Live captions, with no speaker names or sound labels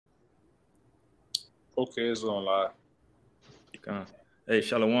Okay, it's on live. Hey,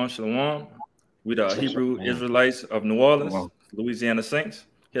 Shalom, Shalom. We the Hebrew Israelites of New Orleans, Louisiana Saints.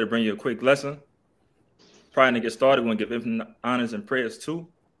 Here to bring you a quick lesson. Prior to get started, we're going to give infinite honors and prayers to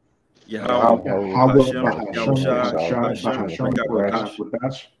Yahweh,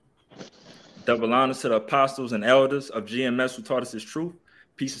 double honors to the apostles and elders of GMS who taught us this truth.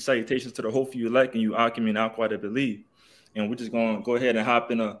 Peace and salutations to the whole few elect and you Akim and Aqua that believe. And we're just going to go ahead and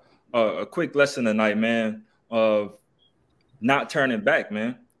hop in a quick lesson tonight, man, of not turning back,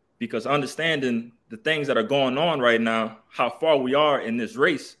 man, because understanding the things that are going on right now, how far we are in this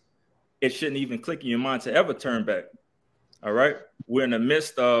race, it shouldn't even click in your mind to ever turn back. All right. We're in the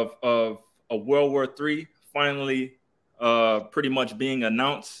midst of a World War III finally pretty much being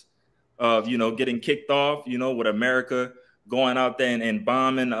announced of, getting kicked off, with America going out there and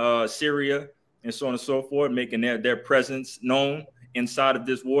bombing Syria and so on and so forth, making their presence known inside of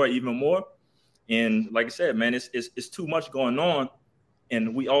this war even more. And like I said, man, it's too much going on.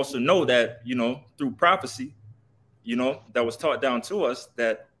 And we also know that, through prophecy, that was taught down to us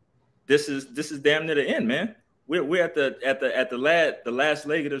that this is damn near the end, man. We're at the last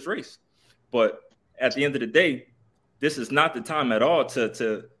leg of this race. But at the end of the day, this is not the time at all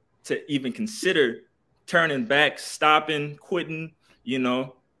to even consider turning back, stopping, quitting,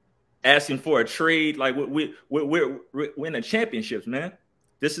 asking for a trade. Like we're in the championships, man.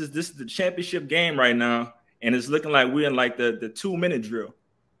 This is the championship game right now, and it's looking like we're in like the 2-minute drill,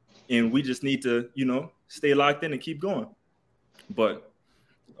 and we just need to stay locked in and keep going. But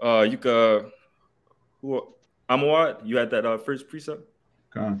you could Amawad, you had that first precept.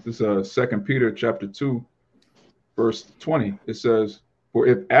 This is 2 Peter chapter 2, verse 20. It says, "For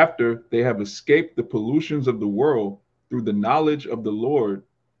if after they have escaped the pollutions of the world through the knowledge of the Lord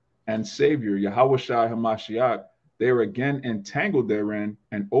and Savior Yahushua HaMashiach, they are again entangled therein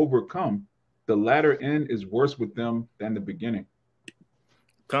and overcome, the latter end is worse with them than the beginning."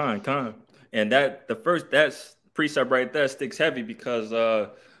 And that's precept right there sticks heavy because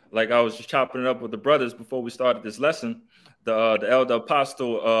like I was just chopping it up with the brothers before we started this lesson. The elder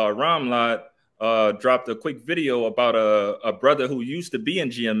apostle Ramlad dropped a quick video about a brother who used to be in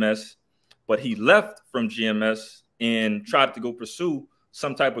GMS, but he left from GMS and tried to go pursue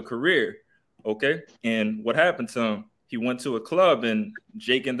some type of career. Okay. And what happened to him? He went to a club and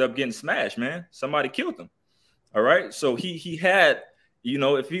Jake ended up getting smashed, man. Somebody killed him. All right. So he had,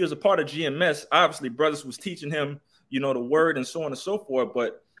 if he was a part of GMS, obviously brothers was teaching him, the word and so on and so forth.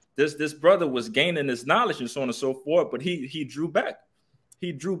 But this brother was gaining this knowledge and so on and so forth. But he drew back.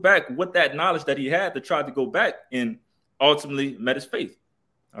 He drew back with that knowledge that he had to try to go back and ultimately met his faith.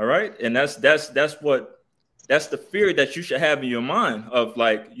 All right. And that's the fear that you should have in your mind of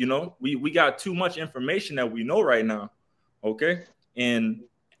like, we got too much information that we know right now. Okay. And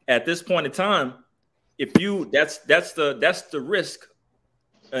at this point in time, that's the risk.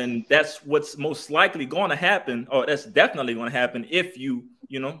 And that's what's most likely going to happen. Or that's definitely going to happen if you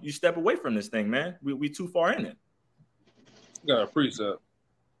step away from this thing, man. We too far in it. You got a precept.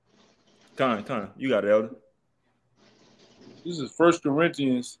 Con, you got it, Elder. This is 1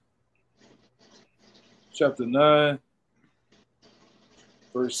 Corinthians chapter 9,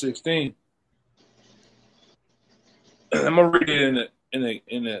 verse 16. I'm gonna read it in the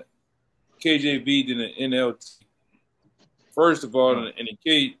KJV, then the NLT. First of all, in the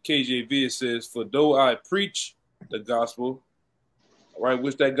KJV, it says, "For though I preach the gospel," all right,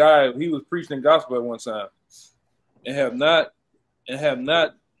 which that guy he was preaching the gospel at one time, and have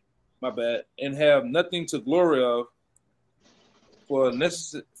nothing to glory of, for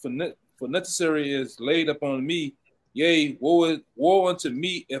necessary is laid upon me. Yea, woe unto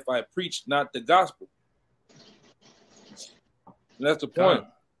me if I preach not the gospel. And that's the point.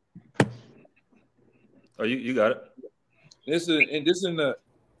 Oh, you got it. This in the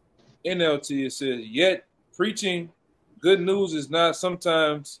NLT. It says, "Yet preaching good news is not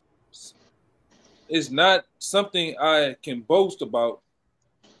something I can boast about.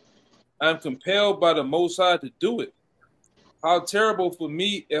 I'm compelled by the Most High to do it. How terrible for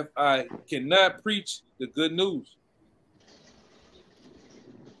me if I cannot preach the good news."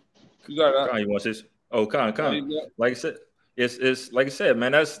 You got it. You want this? Oh, Con. Like I said, it's like I said,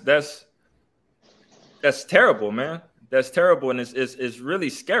 man. That's terrible, man. That's terrible, and it's really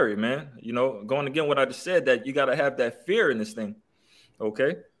scary, man. Going again what I just said, that you got to have that fear in this thing,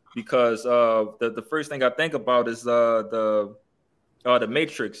 okay? Because the first thing I think about is the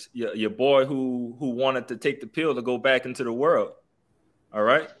Matrix, your boy who wanted to take the pill to go back into the world. All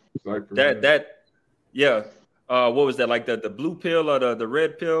right, what was that, like the blue pill or the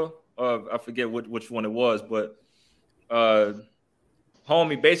red pill? I forget which one it was, but hold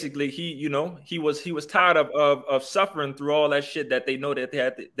homie, basically, he was tired of suffering through all that shit that they know that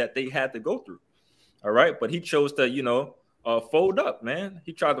they had to go through. All right, but he chose to fold up, man.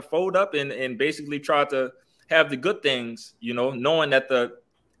 He tried to fold up and basically tried to have the good things, knowing that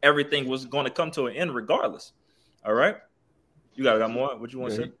everything was going to come to an end regardless. All right, you got more? What you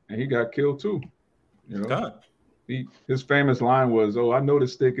want to say? And he got killed too. God. His famous line was, "Oh, I know the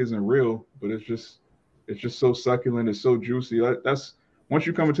steak isn't real, but it's just so succulent, it's so juicy." That's once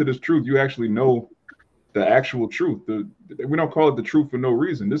you come into this truth, you actually know the actual truth. We don't call it the truth for no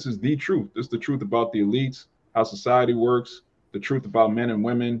reason. This is the truth. This is the truth about the elites, how society works, the truth about men and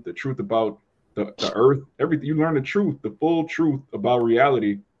women, the truth about the earth, everything. You learn the truth, the full truth about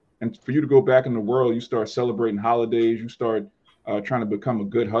reality. And for you to go back in the world, you start celebrating holidays, you start trying to become a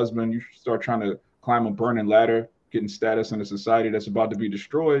good husband, you start trying to climb a burning ladder, getting status in a society that's about to be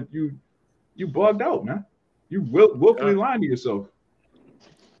destroyed. You bugged out, man. You willfully lying to yourself.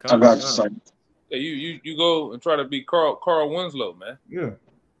 I got you, son. Yeah, you go and try to be Carl Winslow, man. Yeah.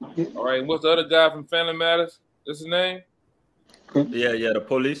 All right. What's the other guy from Family Matters? What's his name? Yeah, the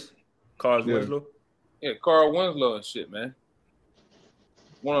police. Carl Winslow. Yeah, Carl Winslow and shit, man.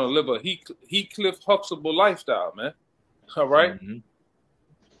 Want to live a Heathcliff Huxtable lifestyle, man. All right. Mm-hmm.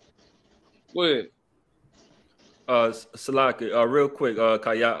 Go ahead. Salaki, real quick,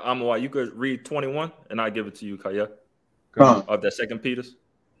 Kaya, you could read 21 and I'll give it to you, Kaya. Of that 2 Peter's.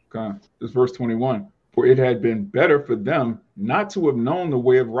 This verse 21. For it had been better for them not to have known the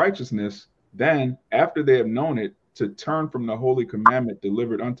way of righteousness than, after they have known it, to turn from the holy commandment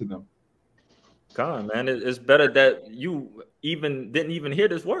delivered unto them. Man, it's better that you didn't even hear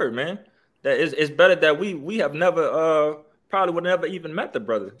this word, man. That it's better that we have never probably would never even met the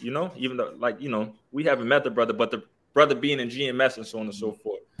brother, even though we haven't met the brother, but the brother being in GMS and so on and so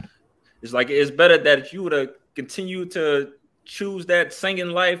forth. It's like it's better that you would have continued to choose that singing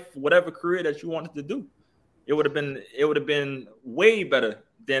life, whatever career that you wanted to do. It would have been way better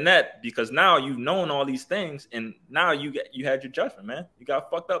than that, because now you've known all these things and now you had your judgment, man. You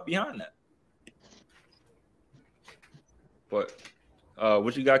got fucked up behind that. But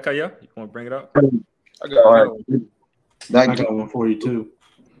what you got, Kaya? You want to bring it up? I got all right. I got one for you too.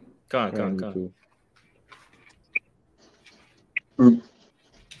 Come.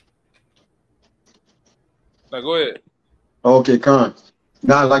 Now go ahead. Okay, Khan.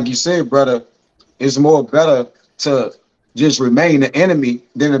 Now, like you said, brother, it's more better to just remain an enemy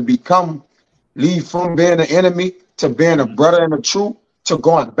than to leave from being an enemy to being a brother and a truth to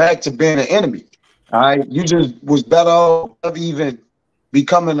going back to being an enemy. All right, you just was better off of even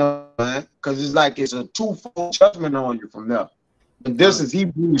becoming a man, because it's like it's a twofold judgment on you from there. And this is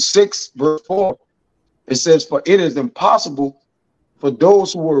Hebrews 6 verse 4. It says, "For it is impossible for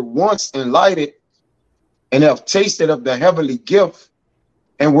those who were once enlightened and have tasted of the heavenly gift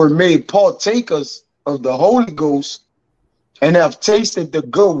and were made partakers of the Holy Ghost and have tasted the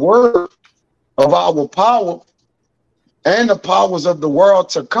good word of our power and the powers of the world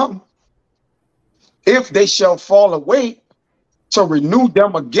to come, if they shall fall away, to renew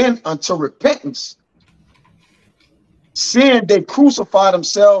them again unto repentance, seeing they crucify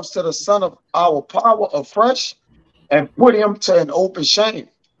themselves to the Son of our power afresh and put him to an open shame."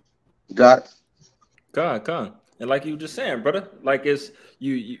 Got it? Come. And like you were just saying, brother, like it's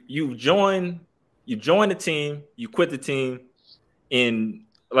you join the team, you quit the team, and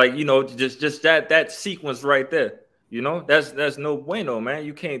like just that sequence right there, that's no bueno, man.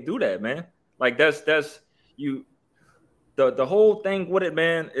 You can't do that, man. Like that's you. The whole thing with it,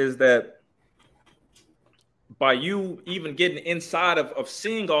 man, is that by you even getting inside of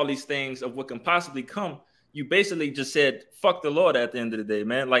seeing all these things of what can possibly come, you basically just said, fuck the Lord at the end of the day,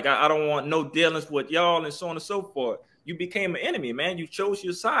 man. Like, I don't want no dealings with y'all and so on and so forth. You became an enemy, man. You chose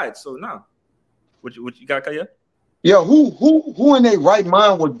your side. So now, what you got, Kaya? Yeah, who in their right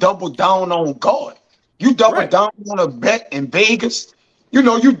mind would double down on God? You double down on a bet in Vegas. You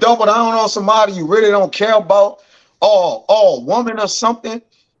double down on somebody you really don't care about, or woman or something.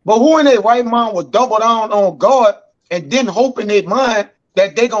 But who in their right mind would double down on God and then hope in their mind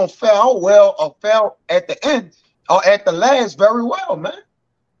that they gonna fare out well or fail at the end or at the last very well, man?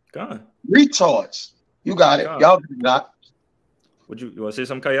 God. Retards. You got it. Y'all do not. You want to say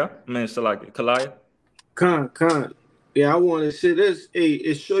something, Kaya? I mean, still like it. Kalaya? Con. Yeah, I want to say this. Hey,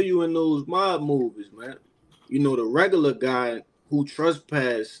 it show you in those mob movies, man. The regular guy who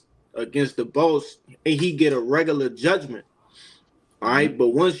trespassed against the boss, and he get a regular judgment. All right, but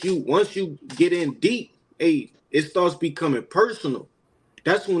once you get in deep, hey, it starts becoming personal.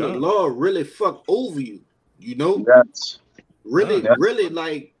 That's when the law really fuck over you. That's really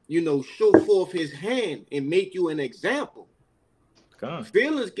like show forth his hand and make you an example.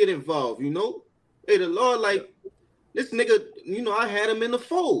 Feelings get involved, you know. Hey, the Lord, like this nigga, you know, I had him in the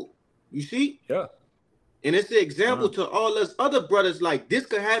fold. You see? Yeah. And it's an example to all us other brothers. Like this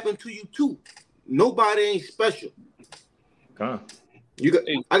could happen to you too. Nobody ain't special. You got.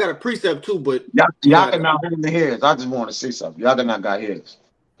 I got a precept too, but y'all can not hold the heads. I just want to say something. Y'all can not got heads.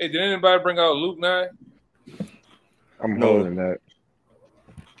 Hey, did anybody bring out Luke 9? I'm holding that.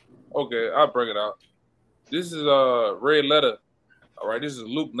 Okay, I'll bring it out. This is a red letter. All right, this is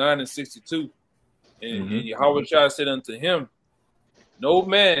Luke 9:62. And Yahweh Shai said unto him, no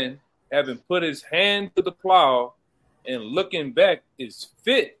man having put his hand to the plow and looking back is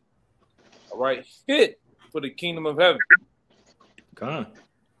fit. All right, fit for the kingdom of heaven.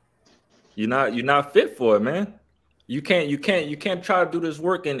 You're not fit for it, man. You can't try to do this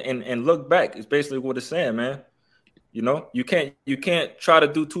work and look back. It's basically what it's saying, man. You know, you can't try to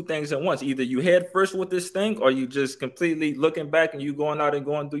do two things at once. Either you head first with this thing, or you just completely looking back and you going out and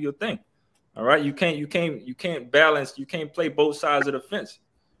going do your thing. All right, you can't balance. You can't play both sides of the fence.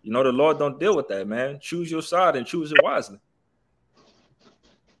 You know, the Lord don't deal with that, man. Choose your side and choose it wisely.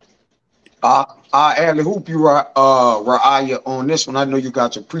 I alley hoop you, Ra'aya, on this one. I know you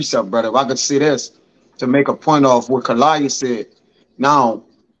got your precept, brother. If I could say this to make a point off what Kalaya said. Now,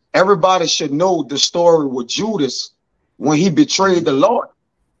 everybody should know the story with Judas when he betrayed the Lord.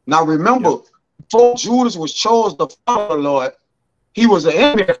 Now, remember, before Judas was chosen to follow the Lord, he was an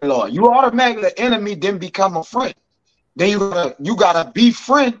enemy of the Lord. You automatically an enemy, then become a friend. Then you gotta be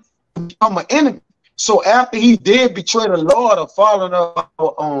friend to become an enemy. So after he did betray the Lord of following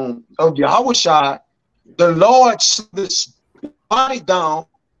of Yahushua, the Lord slammed this body down,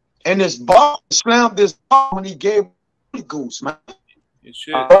 and this body slammed this body when he gave Holy Ghost, man. Your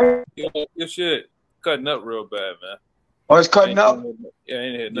shit cutting up real bad, man. Oh, it's cutting up? Yeah, I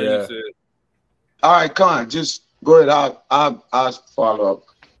ain't heard nothing you said. All right, Con, just go ahead. I'll follow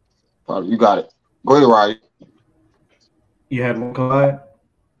up. You got it. Go ahead, Ryan. You had one, Clyde?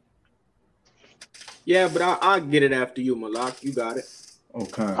 Yeah, but I'll get it after you, Malak. You got it.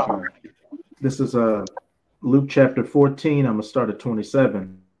 Okay. This is Luke chapter 14. I'm gonna start at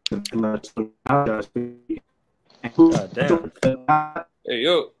 27. God damn.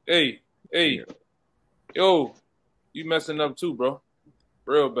 Hey, yo, you messing up too, bro.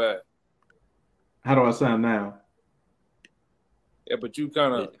 Real bad. How do I sound now? Yeah, but you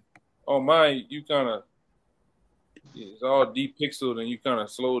kind of, on mine, you kind of, it's all deep pixeled and you kind of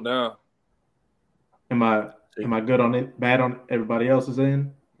slow down. Am I good on it? Bad on everybody else's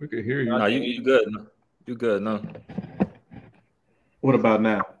end? We can hear you. No, you good. You good. No. What about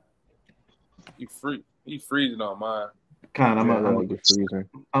now? You freezing on mine. Kind of.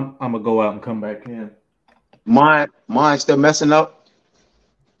 I'm gonna go out and come back in. Mine still messing up.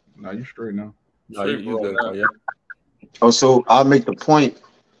 No, you straight now. No, you good. Yeah. Oh, so I'll make the point.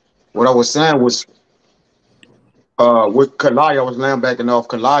 What I was saying was, with Kalaya, I was laying back off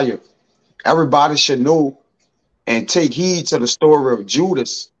Kalaya. Everybody should know and take heed to the story of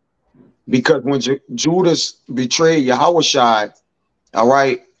Judas, because when Judas betrayed Yahushua, all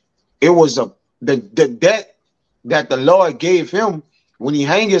right, it was the debt that the Lord gave him when he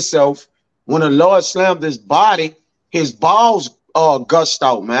hanged himself. When the Lord slammed his body, his bowels gushed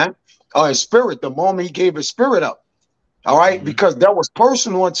out, man. His spirit, the moment he gave his spirit up, all right, because that was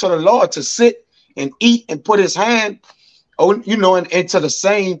personal unto the Lord to sit and eat and put his hand, into the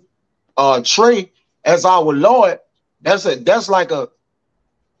same tray as our Lord. That's a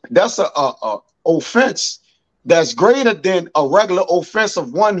offense that's greater than a regular offense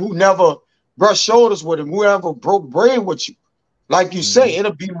of one who never brushed shoulders with him, whoever broke bread with you. Like you say,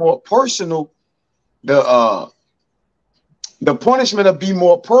 it'll be more personal. The punishment will be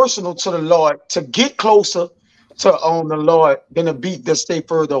more personal to the Lord to get closer to the Lord than to be to stay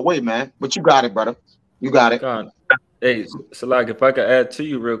further away, man. But you got it, brother. You got it. God. Hey, Salag, if I could add to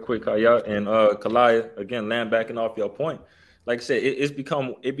you real quick, y'all, and Kalaya, again, land backing off your point. Like I said,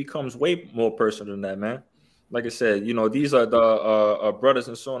 it becomes way more personal than that, man. Like I said, these are the brothers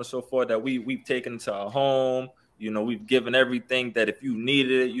and so on and so forth that we've taken to our home. We've given everything that if you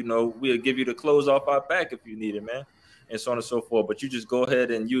needed it, we'll give you the clothes off our back if you need it, man, and so on and so forth. But you just go ahead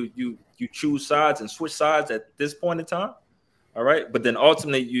and you choose sides and switch sides at this point in time. All right. But then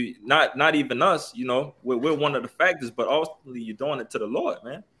ultimately, you not even us, we're one of the factors, but ultimately you're doing it to the Lord,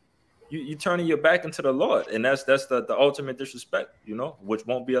 man. You turning your back into the Lord. And that's the ultimate disrespect, which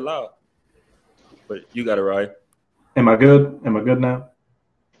won't be allowed. But you got it right. Am I good? Am I good now?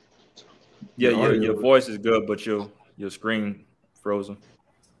 Yeah, your voice is good, but your screen frozen.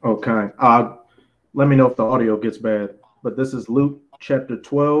 Okay. Let me know if the audio gets bad. But this is Luke chapter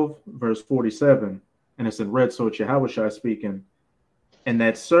 12, verse 47. And it's in red, so it's Yahushua speaking. And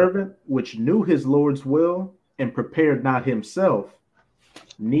that servant which knew his Lord's will and prepared not himself,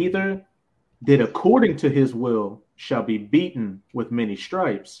 neither did according to his will, shall be beaten with many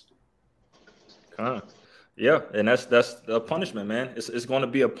stripes. Yeah, and that's the punishment, man. It's going to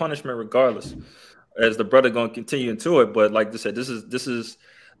be a punishment regardless, as the brother going to continue into it. But like I said, this is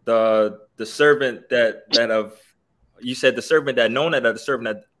the servant that of you said the servant that known it or the servant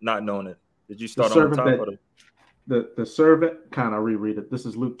that not known it. Did you start on the top? The servant, kind of reread it. This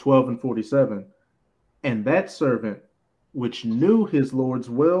is Luke 12:47. And that servant which knew his Lord's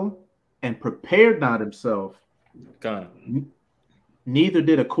will and prepared not himself, neither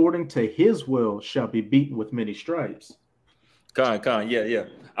did according to his will, shall be beaten with many stripes. Yeah.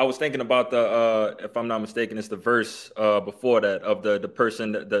 I was thinking about the if I'm not mistaken, it's the verse before that of the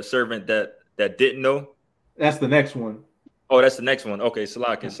person, the servant that didn't know. That's the next one. Oh, that's the next one. Okay,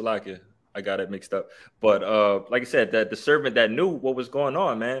 Salakia. I got it mixed up. But like I said, that the servant that knew what was going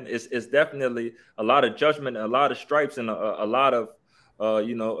on, man, is definitely a lot of judgment, a lot of stripes, and a lot of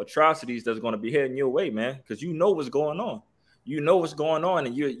atrocities that's going to be heading your way, man, because you know what's going on. You know what's going on,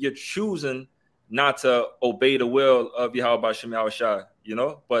 and you're choosing not to obey the will of Yahweh B'Shem Yahushua,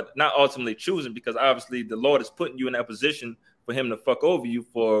 but not ultimately choosing, because obviously the Lord is putting you in that position for him to fuck over you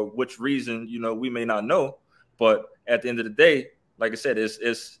for which reason, we may not know. But at the end of the day, like I said,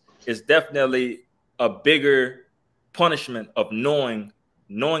 it's definitely a bigger punishment of knowing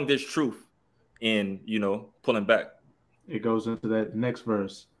this truth and, pulling back. It goes into that next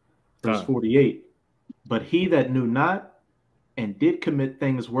verse 48. But he that knew not and did commit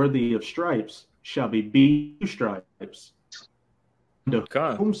things worthy of stripes shall be beat with stripes. To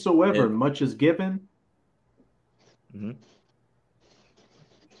whomsoever much is given. Mm-hmm.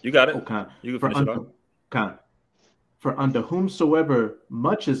 You got it. Okay. You can finish it off. For unto whomsoever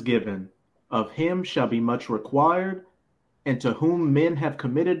much is given, of him shall be much required, and to whom men have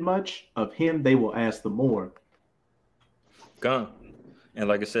committed much, of him they will ask the more. And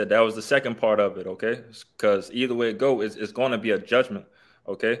like I said, that was the second part of it, okay? Because either way it goes, it's going to be a judgment,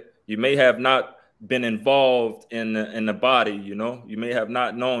 okay? You may have not been involved in the body, you may have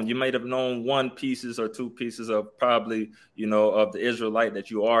not known, you might have known one pieces or two pieces of probably, of the Israelite,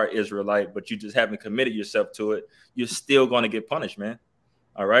 that you are Israelite, but you just haven't committed yourself to it. You're still going to get punished, man.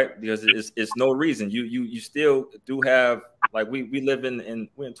 All right, because it's no reason. You still do have, like, we live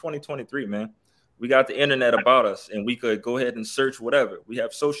we're in 2023, man. We got the internet about us, and we could go ahead and search whatever. We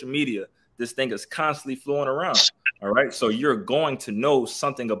have social media. This thing is constantly flowing around. All right, so you're going to know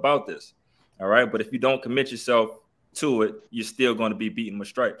something about this. All right, but if you don't commit yourself to it, you're still going to be beaten with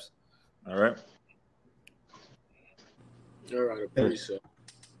stripes. All right. All right, appreciate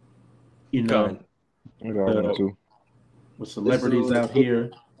with celebrities out here.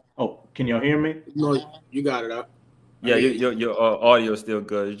 Oh, can y'all hear me? No, you got it out. Yeah, your audio is still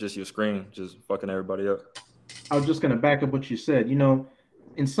good. It's just your screen just fucking everybody up. I was just gonna back up what you said.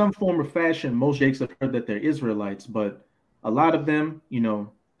 In some form or fashion, most Jakes have heard that they're Israelites, but a lot of them,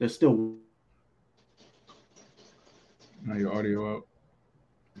 they're still. Now your audio out.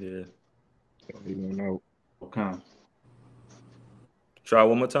 Yeah. Even out. Okay. Try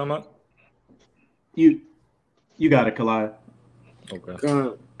one more time out. You got it, Kalai.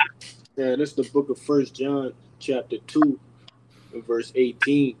 Okay. Yeah, this is the book of 1 John, chapter 2, and verse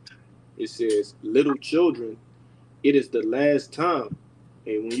 18. It says, "Little children, it is the last time."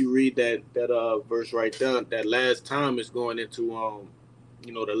 And when you read that verse right there, that last time is going into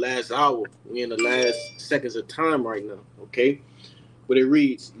the last hour. We're in the last seconds of time right now, okay? But it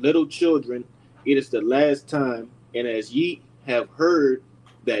reads, "Little children, it is the last time, and as ye have heard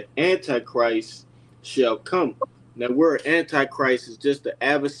that Antichrist shall come." Now, word Antichrist is just the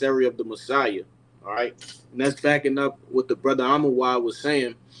adversary of the Messiah, all right? And that's backing up what the brother Amawai was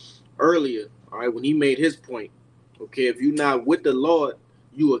saying earlier, all right, when he made his point. Okay, if you're not with the Lord,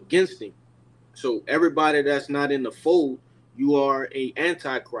 you against him. So everybody that's not in the fold, you are a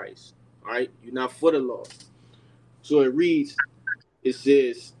Antichrist, all right? You're not for the Lord. So it reads, it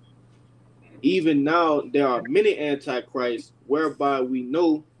says, "Even now there are many Antichrists, whereby we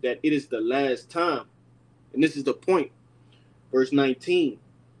know that it is the last time." And this is the point. Verse 19,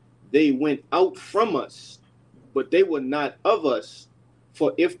 "They went out from us, but they were not of us.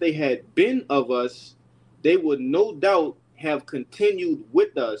 For if they had been of us, they would no doubt have continued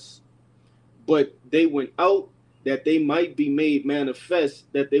with us. But they went out that they might be made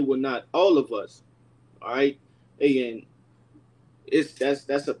manifest that they were not all of us." All right. And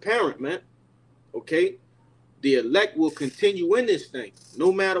that's apparent, man. Okay. The elect will continue in this thing,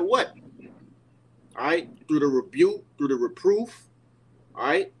 no matter what. All right, through the rebuke, through the reproof, all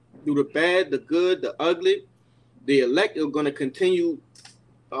right, through the bad, the good, the ugly, the elect are going to continue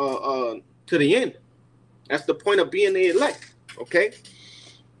to the end. That's the point of being the elect. Okay.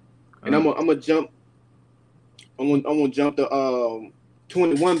 And I'm gonna jump. I'm gonna jump to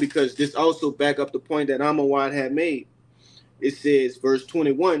 21 because this also back up the point that Amawad had made. It says, verse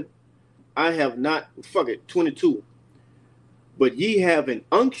 21, I have not 22. But ye have an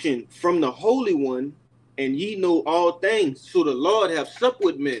unction from the Holy One, and ye know all things. So the Lord have supped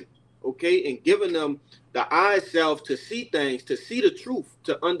with men, okay, and given them the eye salve to see things, to see the truth,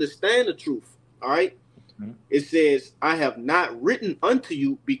 to understand the truth. All right. Mm-hmm. It says, I have not written unto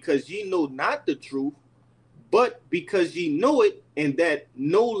you because ye know not the truth, but because ye know it, and that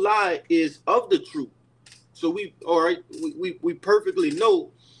no lie is of the truth. So we perfectly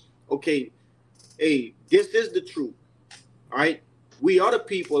know, okay, hey, this is the truth. All right, we are the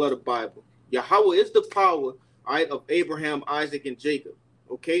people of the Bible. Yahweh is the power, all right, of Abraham, Isaac, and Jacob.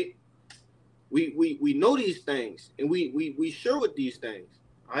 Okay, we know these things, and we sure with these things.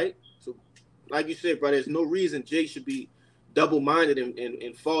 All right, so like you said, brother, there's no reason Jay should be double-minded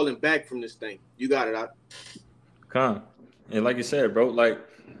and falling back from this thing. You got it out. Come, and like you said, bro, like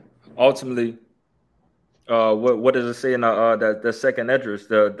ultimately, what does it say in the second address?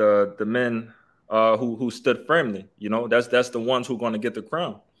 The men who stood firmly, you know, that's the ones who are going to get the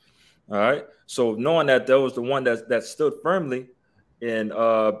crown. All right. So knowing that there was the one that stood firmly, and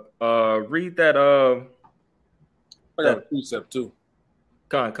read that I got a precept too.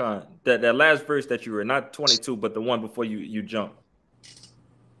 That last verse that you read, not 22, but the one before you jump.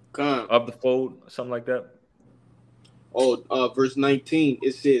 Of the fold, something like that. Oh, verse 19,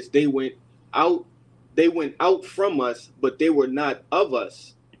 it says they went out from us, but they were not of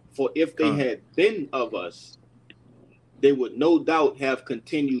us. For if they had been of us, they would no doubt have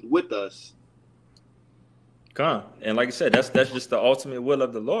continued with us. And like I said, that's just the ultimate will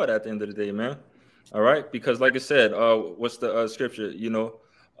of the Lord at the end of the day, man. All right, because like I said, what's the scripture? You know,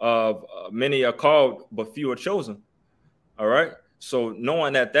 many are called, but few are chosen. All right, so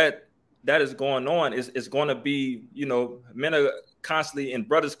knowing that is going on, is going to be, you know, men are constantly, and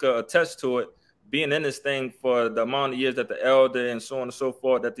brothers could attest to it, being in this thing for the amount of years that the elder and so on and so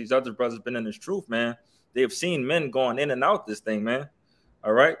forth, that these other brothers been in this truth, man. They've seen men going in and out this thing, man.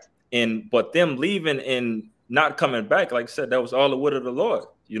 All right, but them leaving and not coming back, like I said, that was all the will of the Lord.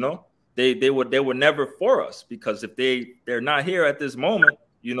 You know, they were never for us, because if they're not here at this moment,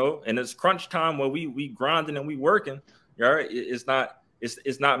 you know, and it's crunch time where we grinding and we working, all right, it's not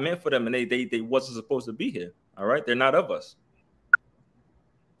meant for them, and they wasn't supposed to be here. All right, they're not of us.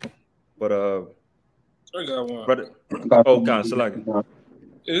 But I got one. Brother,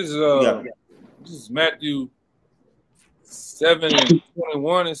 This is Matthew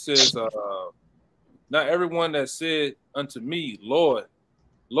 7:21. It says, not everyone that said unto me, Lord,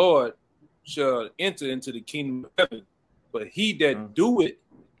 Lord, shall enter into the kingdom of heaven, but he that doeth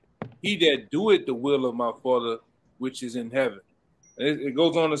the will of my Father which is in heaven. It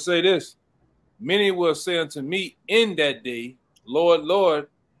goes on to say this: many will say unto me in that day, Lord, Lord,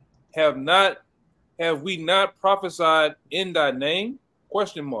 have we not prophesied in thy name? ?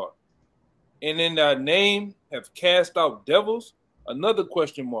 And in thy name have cast out devils? Another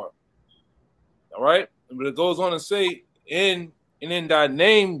question mark. All right. But it goes on to say, in thy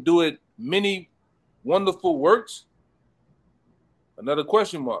name do it many wonderful works? Another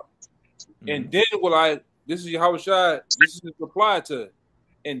question mark. Mm-hmm. And then will I, this is Yahushua, this is his reply to it.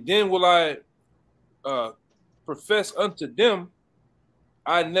 And then will I profess unto them,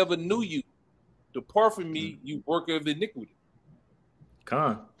 I never knew you. Depart from me, you worker of iniquity.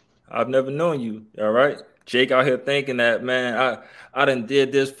 I've never known you. All right. Jake out here thinking that, man, I done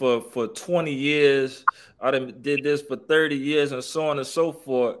did this for 20 years. I done did this for 30 years and so on and so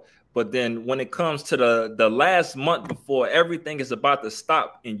forth. But then when it comes to the last month before everything is about to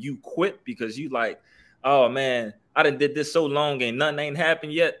stop and you quit because you like, oh man, I done did this so long and nothing ain't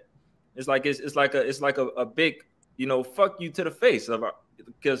happened yet. It's like a big, you know, fuck you to the face of our,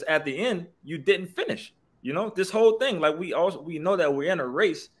 because at the end you didn't finish. You know, this whole thing, like we know that we're in a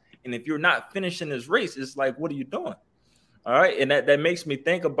race, and if you're not finishing this race, it's like, what are you doing? All right, and that makes me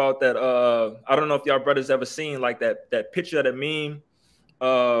think about that. I don't know if y'all brothers ever seen like that picture of the meme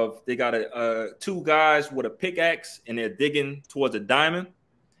of they got two guys with a pickaxe and they're digging towards a diamond,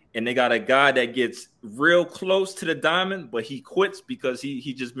 and they got a guy that gets real close to the diamond, but he quits because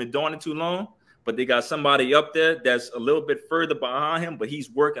he just been doing it too long. But they got somebody up there that's a little bit further behind him, but he's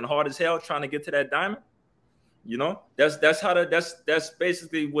working hard as hell trying to get to that diamond. You know, that's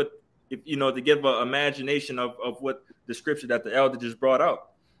basically what, if you know, to give an imagination of what the scripture that the elder just brought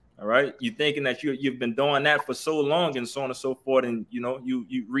out. All right, you thinking that you've been doing that for so long and so on and so forth, and you know you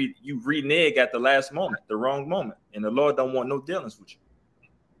renege at the last moment, the wrong moment, and the Lord don't want no dealings with you.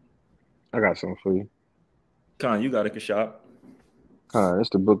 I got something for you. Con, you got it, Kashab. It's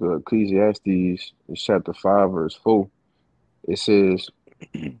the book of Ecclesiastes, it's chapter 5, verse 4. It says,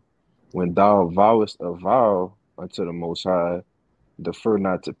 when thou vowest a vow unto the Most High, defer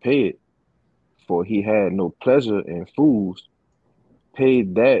not to pay it, for he had no pleasure in fools. Pay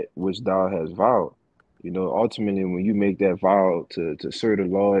that which thou hast vowed. You know, ultimately, when you make that vow to serve the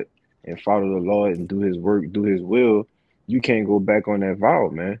Lord and follow the Lord and do his work, do his will, you can't go back on that vow,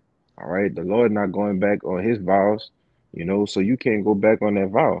 man. All right. The Lord not going back on his vows, you know, so you can't go back on that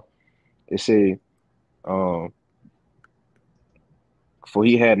vow. It say, for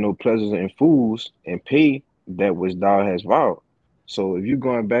he had no pleasure in fools, and pay that which thou hast vowed. So if you're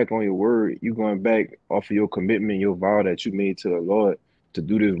going back on your word, you're going back off of your commitment, your vow that you made to the Lord to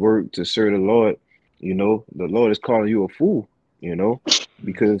do this work, to serve the Lord, you know, the Lord is calling you a fool, you know,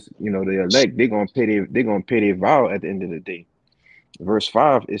 because, you know, the elect, they're going to pay their vow at the end of the day. Verse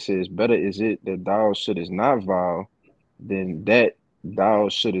 5, it says, better is it that thou shouldest not vow than that thou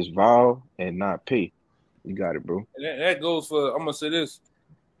shouldest vow and not pay. You got it, bro. And that goes for, I'm going to say this.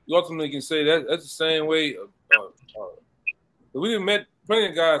 You ultimately can say that's the same way. We done met plenty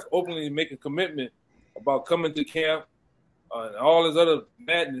of guys openly making commitment about coming to camp and all this other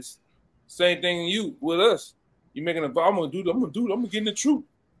madness. Same thing you with us. You making a vow, I'm gonna get in the truth.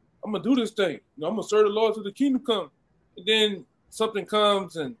 I'm gonna do this thing. You know, I'm gonna serve the Lord till the kingdom come. And then something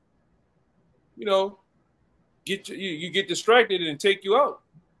comes and, you know, you get distracted and take you out.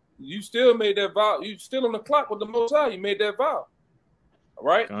 You still made that vow. You still on the clock with the Most High. You made that vow. All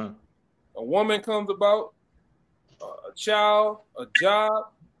right? A woman comes about, a child, a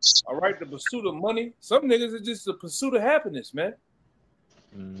job, all right, the pursuit of money. Some niggas is just the pursuit of happiness, man.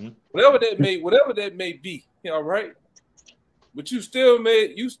 Mm-hmm. Whatever that may be, all right? But you still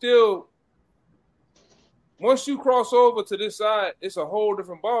once you cross over to this side, it's a whole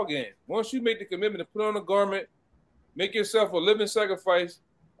different ball game. Once you make the commitment to put on a garment, make yourself a living sacrifice,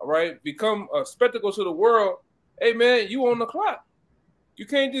 all right, become a spectacle to the world, hey, man, you on the clock. You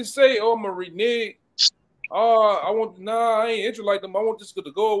can't just say, oh, I'm a renege. Oh, I ain't interested like them. I want this to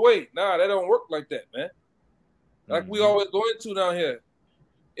go away. Nah, that don't work like that, man. Like we always go into down here.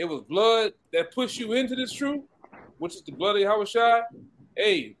 It was blood that pushed you into this truth, which is the blood of Yahushua.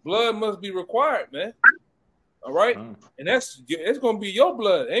 Hey, blood must be required, man. All right? And it's going to be your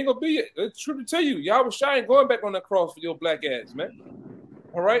blood. It ain't going to be it. It's true to tell you. Yahushua ain't going back on the cross for your black ass, man.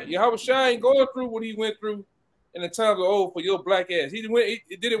 All right? Yahushua ain't going through what he went through in the times of old for your black ass. He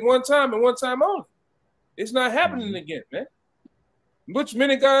did it one time and one time only. It's not happening again, man. Which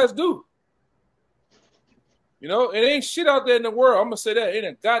many guys do. You know, it ain't shit out there in the world. I'm going to say that. Ain't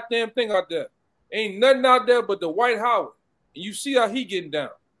a goddamn thing out there. Ain't nothing out there but the White Howard. And you see how he getting down.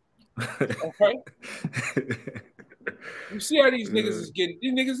 Okay? You see how these niggas is getting.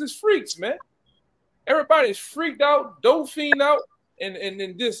 These niggas is freaks, man. Everybody's freaked out, dope fiend out, and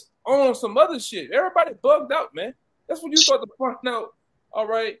then just on some other shit. Everybody bugged out, man. That's when you start to find out, all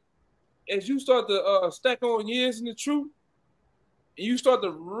right, as you start to stack on years in the truth, and you start to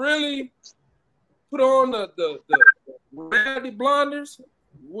really put on the reality blinders,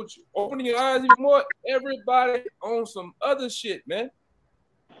 which opening your eyes even more, everybody on some other shit, man.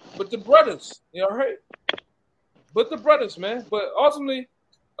 But the brothers, you know, right? But the brothers, man. But ultimately,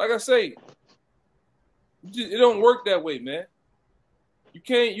 like I say, it don't work that way, man. You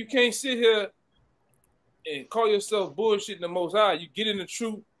can't sit here and call yourself bullshitting the Most High. You get in the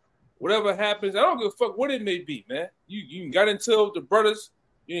truth. Whatever happens, I don't give a fuck what it may be, man. You got into it with the brothers.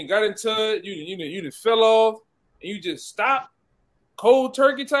 You ain't got into it. You just fell off and you just stopped. Cold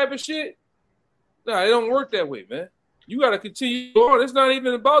turkey type of shit. Nah, it don't work that way, man. You got to continue on. It's not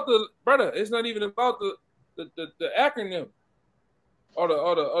even about the brother. It's not even about the acronym or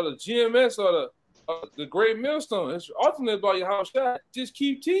the GMS or the Great Millstone. It's ultimately about your house shot. Just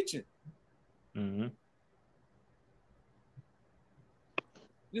keep teaching. Mm-hmm.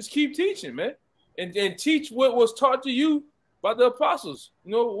 Just keep teaching, man, and teach what was taught to you by the apostles.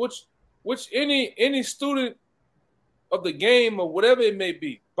 You know, which any student of the game or whatever it may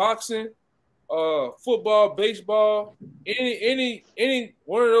be, boxing, football, baseball, any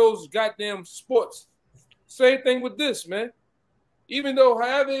one of those goddamn sports. Same thing with this, man. Even though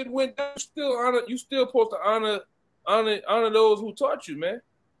however it went down, you still supposed to honor those who taught you, man.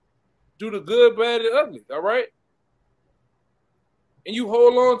 Do the good, bad, and ugly. All right. And you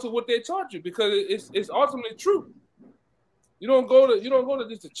hold on to what they taught you because it's ultimately true. You don't go to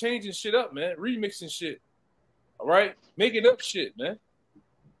just to changing shit up, man. Remixing shit. All right, making up shit, man.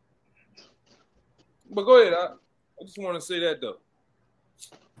 But go ahead. I just want to say that though.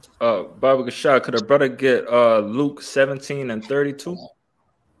 Baba Gashad, could a brother get Luke 17 and 32?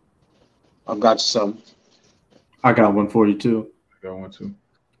 I've got some. I got one for you too. I got one too.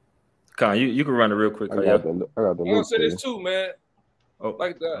 Con, you can run it real quick. I got the I'm gonna loop say for you. this too, man. Oh,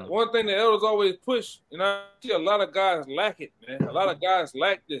 Like the one thing the elders always push, and I see a lot of guys lack it, man. A lot of guys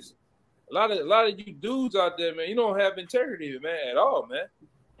lack this. A lot of you dudes out there, man, you don't have integrity, man, at all, man.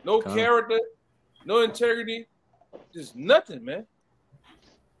 No character, no integrity, just nothing, man.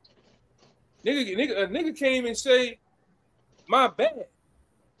 A nigga can't even say my bad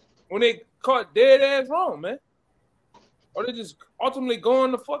when they caught dead ass wrong, man. Or they just ultimately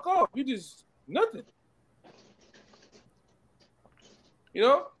going the fuck off. You just nothing. You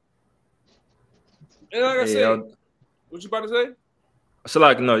know? And like I said, what you about to say? So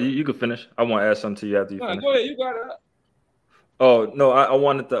like, no, you can finish. I want to add something to you after you finish. Go ahead, you got it. Oh no, I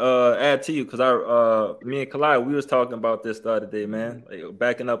wanted to add to you because me and Kalai, we was talking about this the other day, man. Like,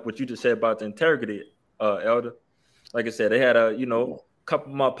 backing up what you just said about the integrity, Elder. Like I said, they had a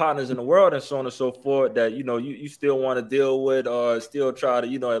couple of my partners in the world and so on and so forth that you still want to deal with or still try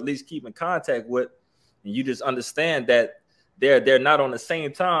to at least keep in contact with, and you just understand that they're not on the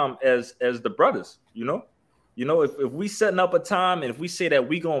same time as the brothers. If we setting up a time and if we say that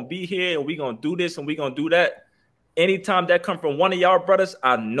we gonna be here and we gonna do this and we gonna do that. Anytime that come from one of y'all brothers,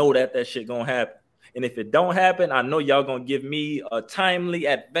 I know that shit gonna happen. And if it don't happen, I know y'all gonna give me a timely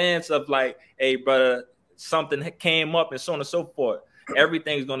advance of like, hey, brother, something came up and so on and so forth.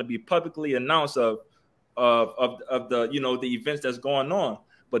 Everything's gonna be publicly announced of the the events that's going on.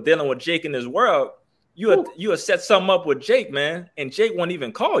 But dealing with Jake in this world, you have set something up with Jake, man, and Jake won't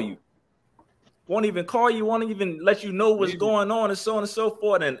even call you. Won't even let you know what's going on and so on and so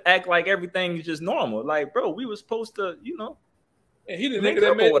forth and act like everything is just normal. Like, bro, we were supposed to, And he the nigga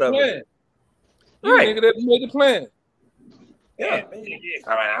that made the plan. Right. He the nigga that made the plan. Yeah.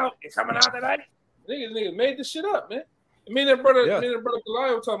 It's coming out tonight. Nigga made the shit up, man. Me and that brother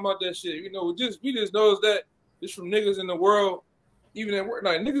Goliath was talking about that shit. We just noticed that it's from niggas in the world, even at work.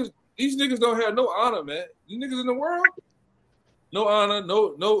 Like these niggas don't have no honor, man. These niggas in the world, no honor,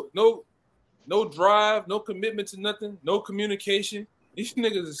 no drive, no commitment to nothing, no communication. These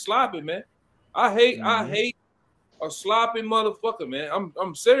niggas is sloppy, man. I hate a sloppy motherfucker, man.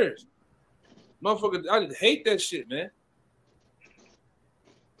 I'm serious. Motherfucker, I just hate that shit, man.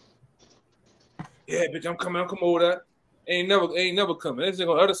 Yeah, bitch, I'm coming over there. Ain't never coming. This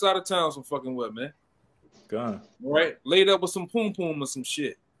nigga on the other side of town some fucking what, man. Gone. Right? Laid up with some poom or some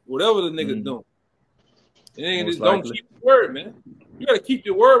shit. Whatever the nigga doing. And just don't keep your word, man. You gotta keep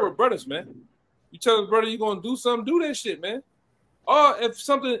your word with brothers, man. You tell the brother you're gonna do something, do that shit, man. Or if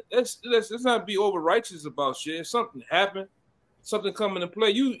something, let's not be over righteous about shit. If something happened, something come into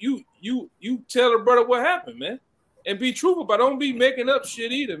play, you tell the brother what happened, man, and be truthful. But don't be making up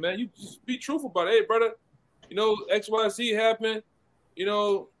shit either, man. You just be truthful about it. Hey, brother, XYZ happened,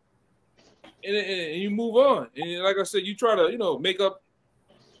 and you move on. And like I said, you try to make up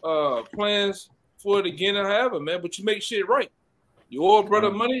plans for it again or however, man. But you make shit right. You owe a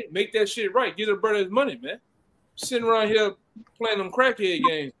brother money, make that shit right. Give the brother his money, man. Sitting around here playing them crackhead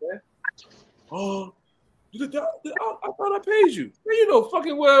games, man. Oh, I thought I paid you. Man, you know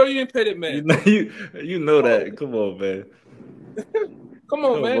fucking well you didn't pay that man. You know that. Come on, man. Come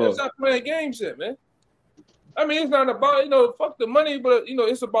on, man. Let's not playing games yet, man. I mean, it's not about, fuck the money, but,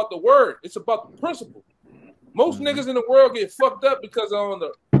 it's about the word. It's about the principle. Most niggas in the world get fucked up because of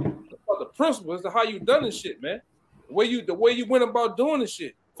the principle. It's how you done this shit, man. The way you went about doing this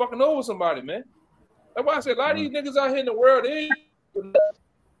shit, fucking over somebody, man. That's why I said a lot of these niggas out here in the world, they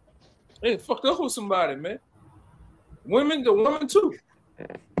ain't fucked over somebody, man. The women too.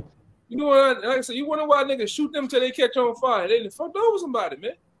 You know what? Like I said, you wonder why niggas shoot them till they catch on fire. They done fucked over somebody,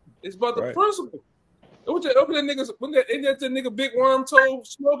 man. It's about the principle. What that niggas? When that nigga Big Worm told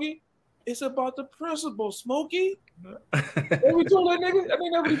Smokey, it's about the principle, Smokey. What we told that nigga? I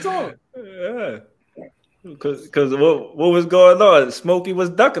think that's what he told him. Yeah. Because what was going on? Smokey was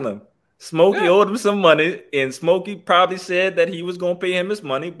ducking him. Smokey owed him some money, and Smokey probably said that he was gonna pay him his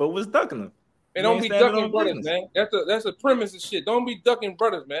money, but was ducking him. And don't be ducking brothers, man. That's a premise of shit. Don't be ducking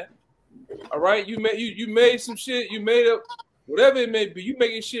brothers, man. All right, you made some shit. You made up whatever it may be. You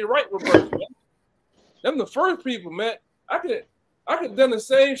making shit right with brothers, man. Them the first people, man. I could done the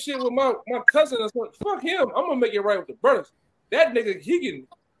same shit with my cousin or something. Fuck him. I'm gonna make it right with the brothers. That nigga, he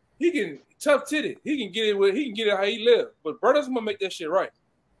can tough titty. He can get it how he live. But brothers, I'm gonna make that shit right.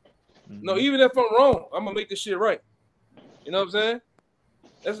 No, even if I'm wrong, I'm gonna make this shit right. You know what I'm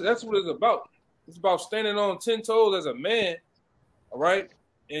saying? That's what it's about. It's about standing on 10 toes as a man, all right?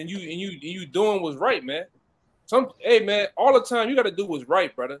 And you doing what's right, man. Hey man, all the time you gotta do what's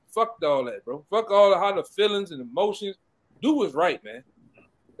right, brother. Fuck all that, bro. Fuck all how the feelings and emotions. Do what's right, man.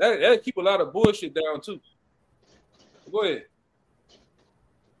 That keep a lot of bullshit down too. Go ahead.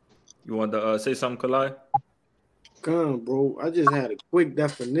 You want to say something, Kalai? Come on, bro. I just had a quick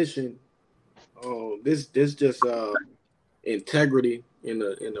definition. This just integrity in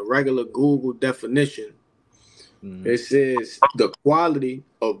the regular Google definition. It says the quality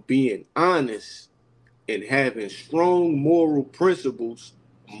of being honest and having strong moral principles,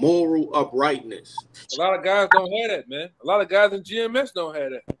 moral uprightness. A lot of guys don't have that, man. A lot of guys in GMS don't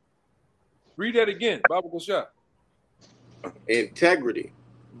have that. Read that again, Bible Shot. Integrity,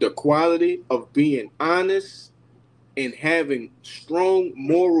 the quality of being honest and having strong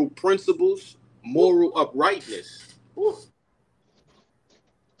moral principles, moral uprightness. Ooh.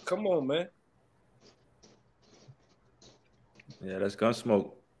 Come on, man. Yeah, that's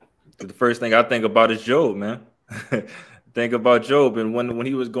Gunsmoke. The first thing I think about is Job, man. Think about Job and when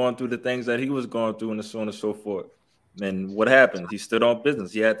he was going through the things that he was going through and so on and so forth. And what happened? He stood on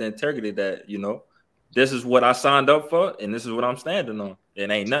business. He had the integrity that, you know, this is what I signed up for and this is what I'm standing on.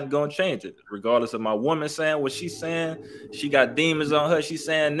 And ain't nothing going to change it. Regardless of my woman saying what she's saying, she got demons on her. She's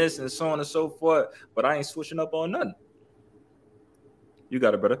saying this and so on and so forth. But I ain't switching up on nothing. You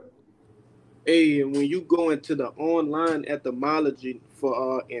got it, brother. Hey, and when you go into the online etymology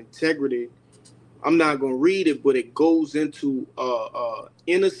for integrity, I'm not gonna read it, but it goes into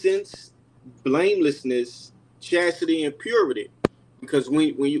innocence, blamelessness, chastity, and purity. Because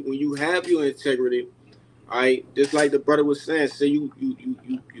when you have your integrity, all right, just like the brother was saying, say you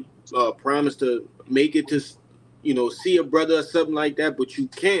promise to make it to, you know, see a brother or something like that, but you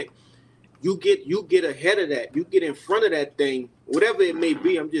can't. You get ahead of that. You get in front of that thing, whatever it may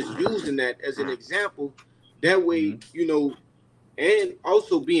be. I'm just using that as an example. That way, you know, and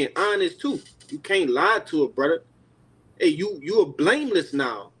also being honest too. You can't lie to a brother. Hey, you are blameless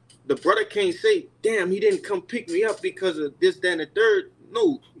now. The brother can't say, damn, he didn't come pick me up because of this, that, and the third.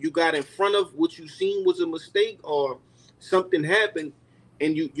 No, you got in front of what you seen was a mistake or something happened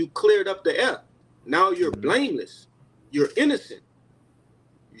and you cleared up the air. Now you're blameless. You're innocent.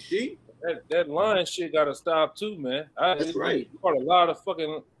 You see? That lying shit gotta stop too, man. That's right. You caught a lot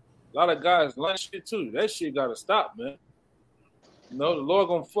of guys lying shit too. That shit gotta stop, man. You know, the Lord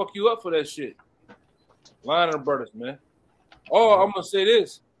gonna fuck you up for that shit. Lying to the brothers, man. Oh, I'm gonna say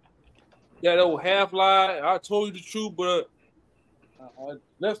this. That old half lie, I told you the truth, but I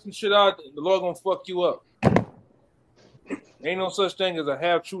left some shit out. The Lord gonna fuck you up. Ain't no such thing as a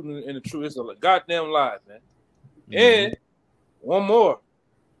half truth and the truth. It's a goddamn lie, man. And one more.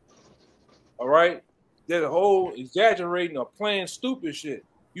 All right, that whole exaggerating or playing stupid shit.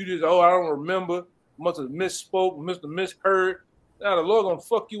 You just, I don't remember. Must have misspoke, must have misheard. Now the Lord gonna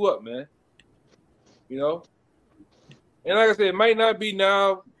fuck you up, man. You know. And like I said, it might not be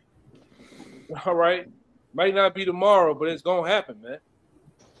now. All right, might not be tomorrow, but it's gonna happen, man.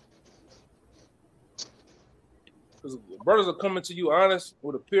 Because brothers are coming to you honest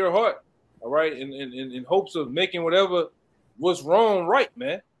with a pure heart. All right, in hopes of making what's wrong right,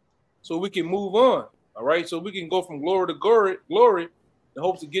 man. So we can move on, all right? So we can go from glory to glory in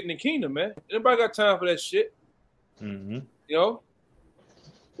hopes of getting the kingdom, man. Anybody got time for that shit? You know?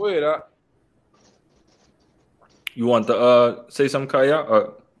 Go ahead, Doc. You want to say something,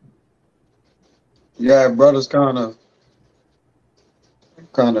 Kaya? Yeah, brothers kind of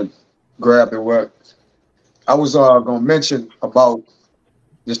grabbing what I was gonna mention about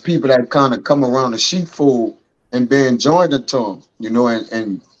just people that kind of come around the sheepfold and being joined into them, you know,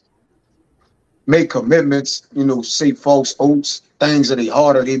 and make commitments, you know, say false oaths, things that they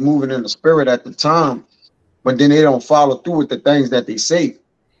harder, they moving in the spirit at the time, but then they don't follow through with the things that they say,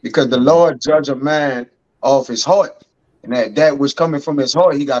 because the Lord judge a man off his heart, and that which coming from his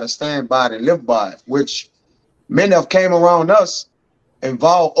heart, he got to stand by it and live by it, which men have came around us and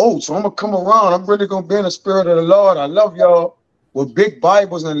vowed oaths. So I'm gonna come around, I'm really gonna be in the spirit of the Lord. I love y'all with big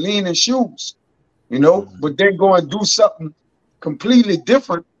Bibles and leaning shoes, you know, but then go and do something completely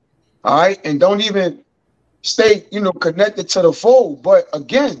different. All right, and don't even stay, you know, connected to the fold. But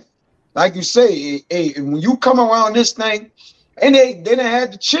again, like you say, when you come around this thing, and they didn't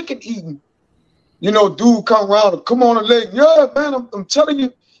have the chicken eating, you know, dude come around and come on a leg. Yeah, man, I'm telling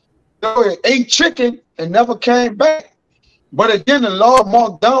you, it ate chicken and never came back. But again, the Lord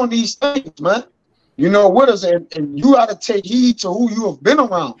marked down these things, man. You know, with us, and you got to take heed to who you have been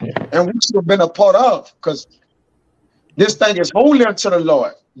around and what you have been a part of, because this thing is holy unto the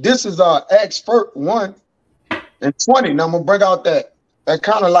Lord. This is Acts 1 and 20. Now I'm gonna bring out that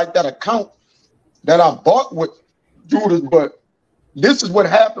kind of like that account that I bought with Judas, but this is what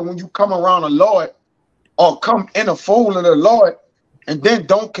happened when you come around the Lord or come in a fold of the Lord and then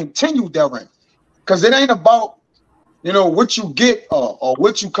don't continue therein. Because it ain't about you know, what you get or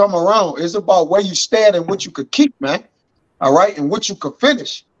what you come around. It's about where you stand and what you could keep, man. All right, and what you could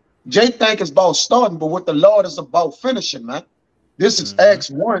finish. Jay think it's about starting, but what the Lord is about finishing, man. This is Acts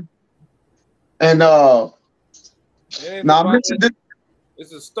 1. And now I mentioned it.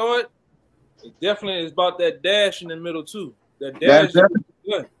 It's a start. It definitely is about that dash in the middle too. That dash is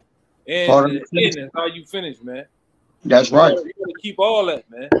good. And that's how you finish, man. That's right. You gotta keep all that,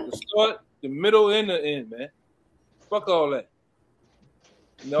 man. The start, the middle, and the end, man. Fuck all that.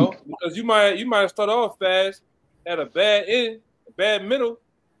 You know, because you might start off fast, at a bad end, a bad middle.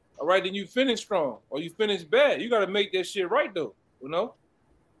 All right, then you finish strong, or you finish bad. You gotta make that shit right though. You know,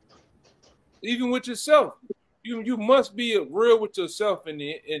 even with yourself, you must be real with yourself in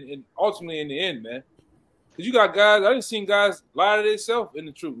the and ultimately in the end, man. Cause you got guys, I didn't seen guys lie to themselves in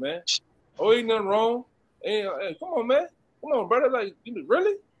the truth, man. Oh, ain't nothing wrong. Hey, come on, man. Come on, brother. Like,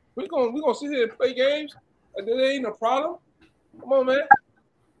 really? We gonna sit here and play games? Like, there ain't no problem. Come on, man.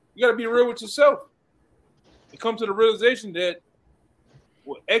 You gotta be real with yourself. You come to the realization that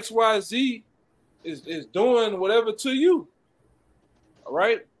XYZ is doing whatever to you. All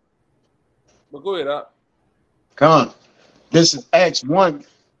right? But go ahead, Op. Come on. This is Acts 1.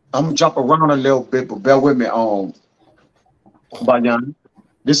 I'm gonna jump around a little bit, but bear with me. Bayan.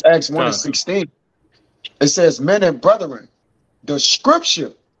 This Acts 1 and 16. It says, men and brethren, the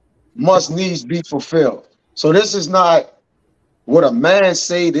scripture must needs be fulfilled. So this is not what a man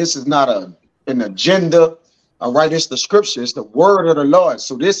say. This is not an agenda. All right, it's the scripture. It's the word of the Lord.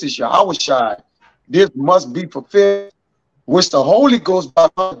 So this is Yahushua. This must be fulfilled, which the Holy Ghost by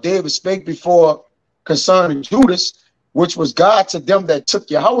David spake before concerning Judas, which was God to them that took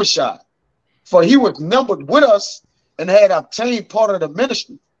Yahushua. For he was numbered with us and had obtained part of the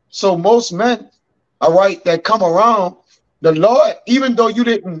ministry. So most men, all right, that come around, the Lord, even though you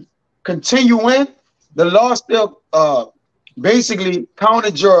didn't continue in, the Lord still basically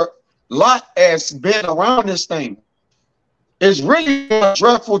counted your lot as being around this thing. It's really more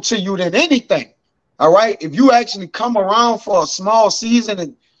dreadful to you than anything. All right, if you actually come around for a small season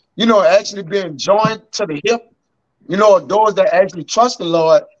and, you know, actually being joined to the hip, you know, those that actually trust the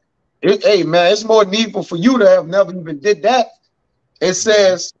Lord, hey, man, it's more needful for you to have never even did that. It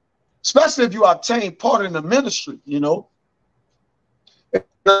says, especially if you obtain part in the ministry, you know.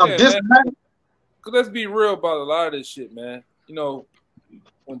 Let's be real about a lot of this shit, man. You know,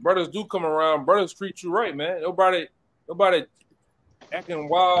 when brothers do come around, brothers treat you right, man. Nobody acting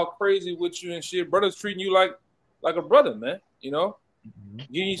wild, crazy with you and shit. Brothers treating you like a brother, man. You know,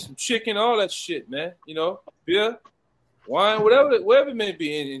 giving you some chicken, all that shit, man. You know, beer, wine, whatever it may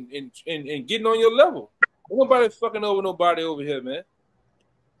be, and getting on your level. Ain't nobody fucking over nobody over here, man.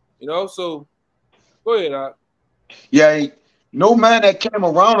 You know, so go ahead, Doc. Yeah, no man that came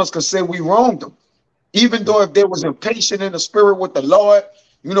around us could say we wronged them. Even though if they was impatient in the spirit with the Lord,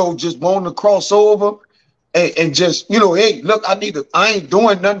 you know, just wanting to cross over and just, you know, hey, look, I ain't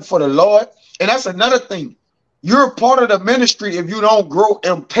doing nothing for the Lord. And that's another thing. You're a part of the ministry if you don't grow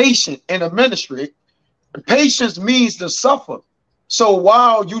impatient in the ministry. Patience means to suffer. So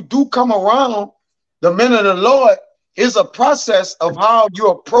while you do come around, the men of the Lord is a process of how you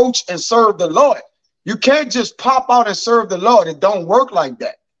approach and serve the Lord. You can't just pop out and serve the Lord. It don't work like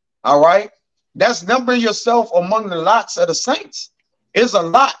that. All right. That's numbering yourself among the lots of the saints. It's a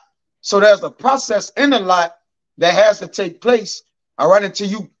lot. So there's a process in the lot that has to take place. All right. Until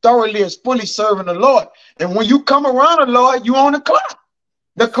you thoroughly is fully serving the Lord. And when you come around the Lord, you on the clock.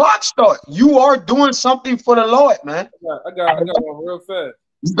 The clock starts. You are doing something for the Lord, man. I got one real fast.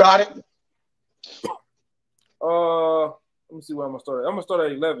 You got it. Let me see where I'm gonna start. I'm gonna start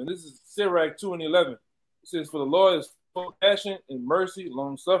at 11. This is Sirach 2 and 11. It says, "For the Lord is full of passion and mercy,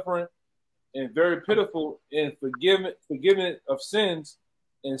 long suffering, and very pitiful, and forgiving of sins,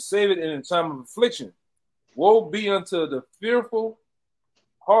 and save it in a time of affliction. Woe be unto the fearful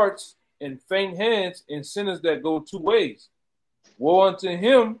hearts and faint hands, and sinners that go two ways. Woe unto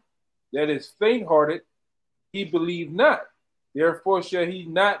him that is faint-hearted, he believe not. Therefore shall he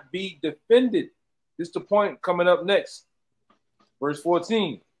not be defended." This is the point coming up next. Verse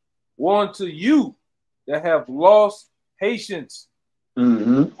 14. Woe unto you that have lost patience.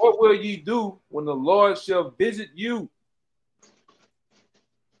 What will ye do when the Lord shall visit you?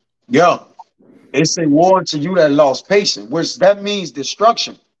 Yeah. It say woe unto you that lost patience, which that means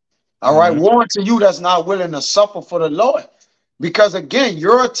destruction. All right. Woe unto you that's not willing to suffer for the Lord. Because again,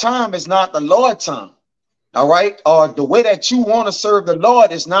 your time is not the Lord's time. All right. Or the way that you want to serve the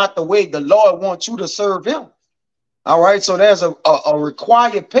Lord is not the way the Lord wants you to serve him. All right. So there's a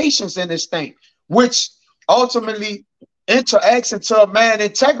required patience in this thing, which ultimately interacts into a man's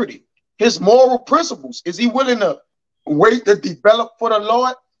integrity, his moral principles. Is he willing to wait to develop for the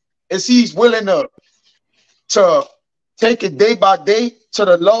Lord is he's willing to take it day by day to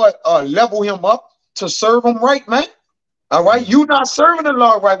the Lord, level him up to serve him right, man. All right, you not serving the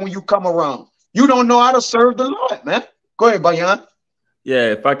Lord right when you come around. You don't know how to serve the Lord, man. Go ahead, Bayan.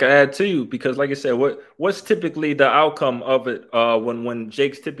 Yeah, if I could add to you, because like I said, what's typically the outcome of it when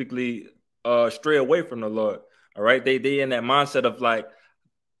Jake's typically stray away from the Lord? All right, they in that mindset of like,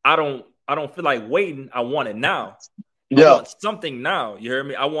 I don't feel like waiting. I want it now. Yeah. I want something now. You hear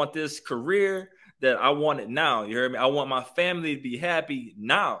me? I want this career that I want it now. You hear me? I want my family to be happy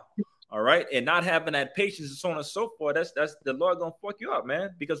now. All right, and not having that patience and so on and so forth. That's the Lord gonna fuck you up,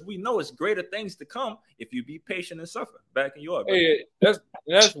 man. Because we know it's greater things to come if you be patient and suffer. Backing you up. Hey, that's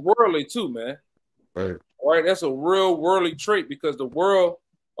worldly too, man. Right. All right, that's a real worldly trait because the world,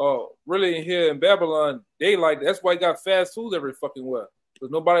 really in here in Babylon, that's why you got fast food every fucking well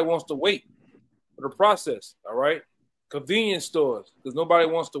because nobody wants to wait for the process. All right, convenience stores because nobody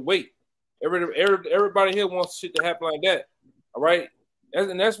wants to wait. Everybody here wants shit to happen like that. All right.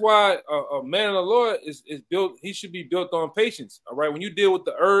 And that's why a man of the Lord is built. He should be built on patience. All right. When you deal with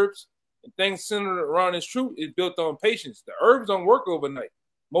the herbs and things centered around his truth, it's built on patience. The herbs don't work overnight.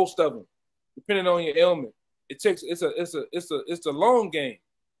 Most of them, depending on your ailment, it's a long game.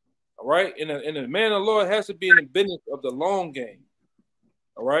 All right. And a man of the Lord has to be in the business of the long game.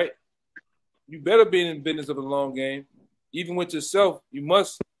 All right. You better be in the business of the long game. Even with yourself, you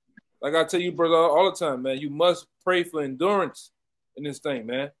must, like I tell you, brother, all the time, man, you must pray for endurance in this thing,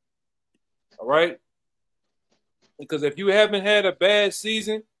 man. All right? Because if you haven't had a bad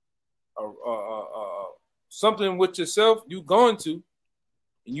season something with yourself, you're going to,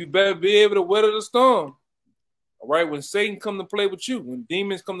 and you better be able to weather the storm. All right? When Satan come to play with you, when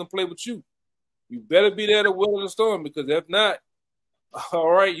demons come to play with you, you better be there to weather the storm because if not,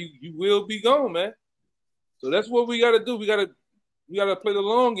 all right, you will be gone, man. So that's what we got to do. We got to play the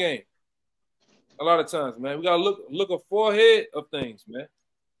long game. A lot of times, man, we gotta look ahead of things, man.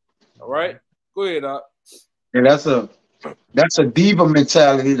 All right, go ahead, Doc. And that's a diva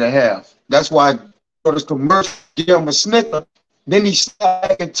mentality to have. That's why for this commercial, give him a snicker, then he start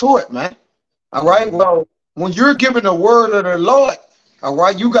back into it, man. All right. Well, when you're giving the word of the Lord, all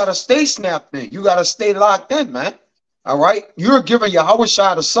right, you gotta stay snapped in. You gotta stay locked in, man. All right. You're giving Yahweh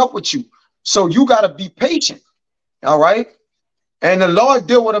Shai to sup with you, so you gotta be patient. All right. And the Lord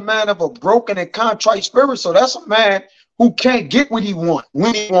deal with a man of a broken and contrite spirit. So that's a man who can't get what he wants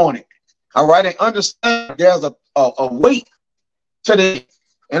when he want it. All right. And understand there's a weight to the,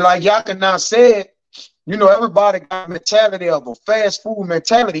 and like Yakana said, you know, everybody got a mentality of a fast food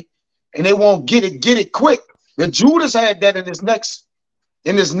mentality and they won't get it quick. And Judas had that in his next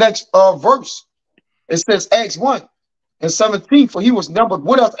verse. It says Acts 1:17, for he was numbered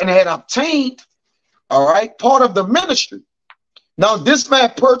with us and had obtained, all right, part of the ministry. Now, this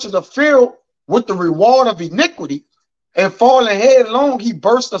man purchased a field with the reward of iniquity, and falling headlong, he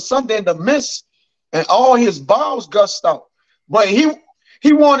burst asunder in the midst, and all his bowels gushed out. But he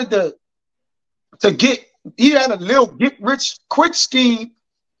wanted to get, he had a little get rich quick scheme.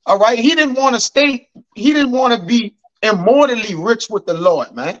 All right. He didn't want to be immortally rich with the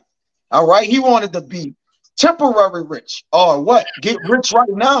Lord, man. All right. He wanted to be temporary rich or what? Get rich right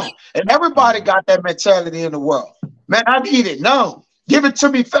now. And everybody got that mentality in the world. Man, I need it now. Give it to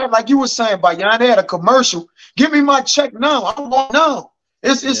me fast, like you were saying, Bayan. They had a commercial. Give me my check now. I want now.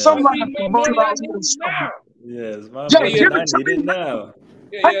 It's something like a commercial. Yes, my man, I need it now.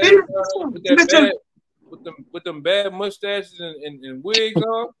 With them bad mustaches and wigs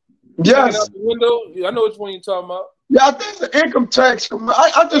on. Yes. Out the window. I know which one you're talking about. Yeah, I think the income tax.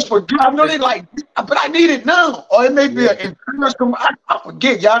 I just forget. I know they like, but I need it now. Or it may be an insurance. I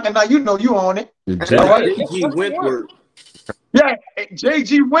forget, y'all. And now you know you own it. JG Wentworth. Yeah,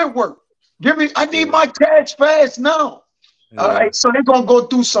 JG Wentworth. Give me. I need my cash fast now. All right, so they're gonna go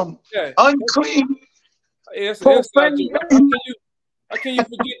through some unclean. How can you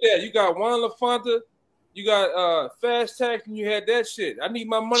forget that? You got Juan LaFonta, you got Fast Tax, and you had that shit. I need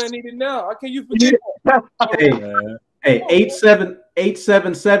my money, I need it now. How can you forget that? Hey,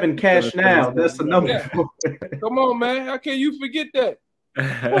 877 cash now. That's the number. Yeah. Come on, man. How can you forget that?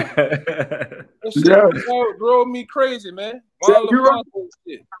 That shit drove me crazy, man.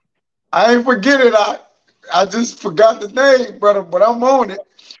 Shit. I ain't forget it. I just forgot the name, brother, but I'm on it.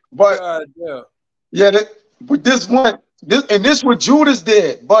 But with this one, this what Judas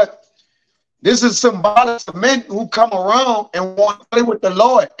did, but this is symbolic of men who come around and want to play with the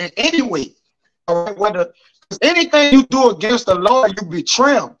Lord in any way. All right, whether anything you do against the Lord, you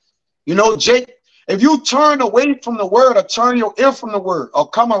betray him. You know, Jake, if you turn away from the word or turn your ear from the word or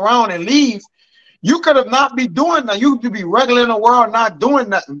come around and leave, You could have not be doing that. You could be regular in the world, not doing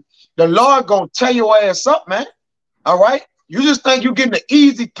nothing. The Lord gonna tear your ass up, man. All right. You just think you getting the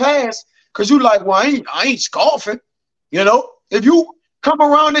easy pass because you like, well, I ain't scoffing. You know, if you come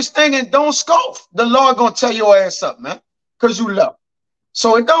around this thing and don't scoff, the Lord gonna tear your ass up, man, because you love.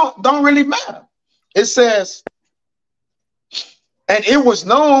 So it don't really matter. It says, and it was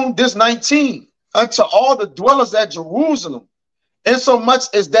known, this 19, unto all the dwellers at Jerusalem, insomuch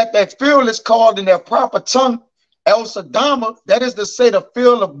as that field is called in their proper tongue El Sadama, that is to say the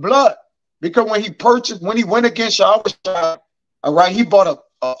field of blood, because when he went against Yahweh, all right, he bought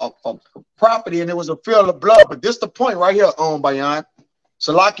a property and it was a field of blood. But this the point right here, Bayan.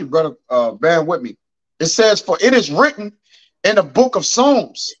 Salaki, brother, bear with me. It says, for it is written in the book of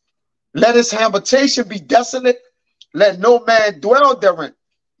Psalms, let his habitation be desolate, let no man dwell therein,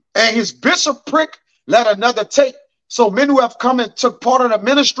 and his bishopric let another take. So men who have come and took part of the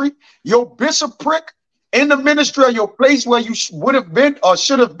ministry, your bishopric in the ministry, or your place where you would have been or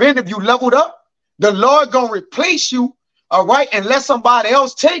should have been if you leveled up, the Lord gonna replace you, all right, and let somebody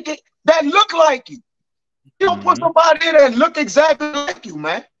else take it that look like you. You don't put somebody in that look exactly like you,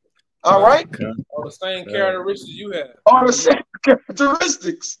 man. All right? All the same characteristics you have. All the same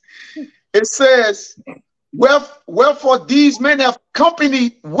characteristics. It says, wherefore these men have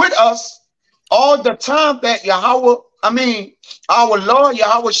companied with us all the time that our Lord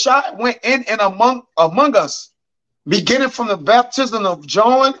Yahweh Shai went in and among us, beginning from the baptism of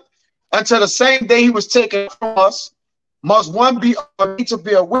John until the same day he was taken from us, must one be to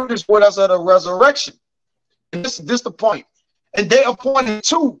be a witness with us of the resurrection. And this the point. And they appointed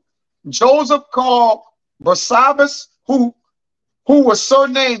two, Joseph called Barsabas, who was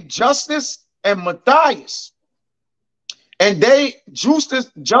surnamed Justice, and Matthias. And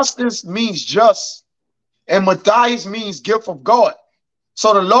justice means just, and Matthias means gift of God.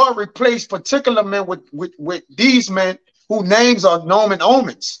 So the Lord replaced particular men with these men whose names are known and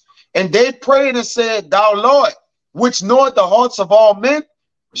omens. And they prayed and said, thou Lord, which knoweth the hearts of all men,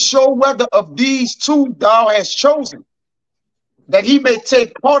 show whether of these two thou hast chosen, that he may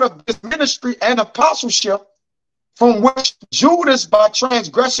take part of this ministry and apostleship, from which Judas by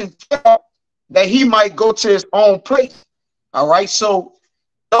transgression fell, that he might go to his own place. All right, so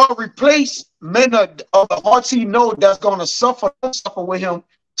Lord replace men of the hearts he knows that's going to suffer with him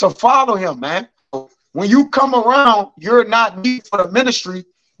to follow him, man. When you come around, you're not needed for the ministry.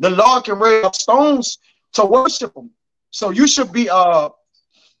 The Lord can raise up stones to worship him. So you should be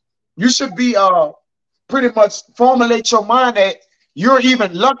pretty much formulate your mind that you're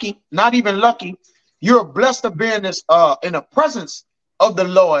even lucky, not even lucky. You're blessed to be in this in the presence of the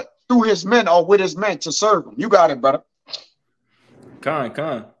Lord through his men or with his men to serve him. You got it, brother.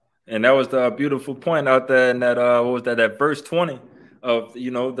 Con. And that was the beautiful point out there in that what was that verse 20 of,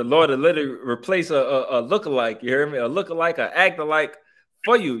 you know, the Lord will literally replace a lookalike, you hear me? A lookalike, a act-alike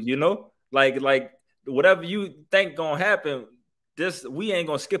for you, you know? Like whatever you think gonna happen, we ain't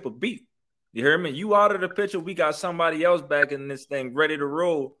gonna skip a beat. You hear me? You out of the picture, we got somebody else back in this thing ready to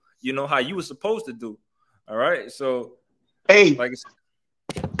roll, you know, how you were supposed to do. All right. So hey, like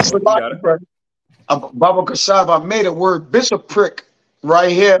Baba Kashav, I made a word bishopric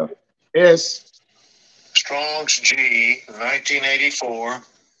right here. Is Strong's G 1984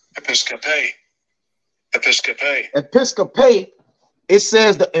 Episcope. It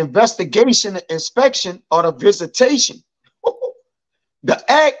says the investigation, the inspection, or the visitation. The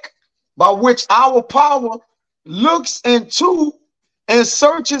act by which our power looks into and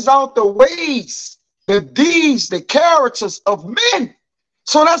searches out the ways, the deeds, the characters of men.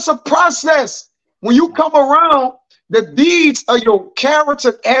 So that's a process. When you come around, the deeds of your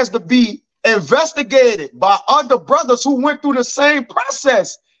character has to be investigated by other brothers who went through the same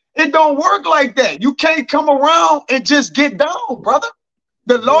process. It don't work like that. You can't come around and just get down, brother.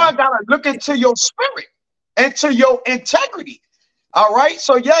 The Lord got to look into your spirit and to your integrity. All right.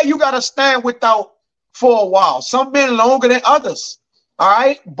 So, yeah, you got to stand without for a while. Some men longer than others. All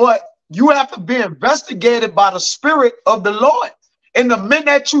right. But you have to be investigated by the spirit of the Lord. And the men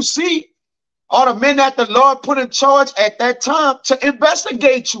that you see are the men that the Lord put in charge at that time to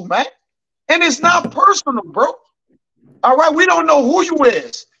investigate you, man. And it's not personal, bro. All right. We don't know who you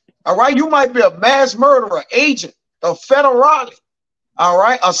is. All right. You might be a mass murderer, agent, a federale. All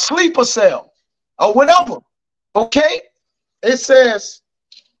right. A sleeper cell or whatever. Okay. It says,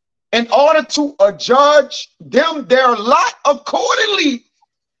 in order to adjudge them their lot accordingly,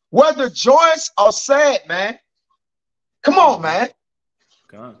 whether joyous or sad, man. Come on, man.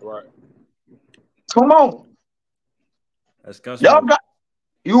 Right. Come on. That's good. Y'all got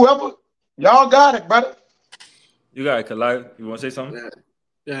y'all got it, brother. You got it, Kalai. You want to say something?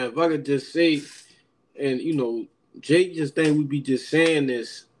 Yeah, if I could just say, and you know, Jake just think we be just saying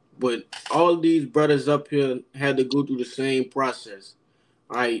this, but all these brothers up here had to go through the same process.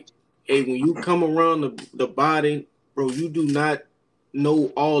 All right. Hey, when you come around the body, bro, you do not know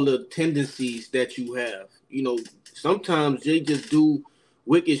all the tendencies that you have. You know, sometimes they just do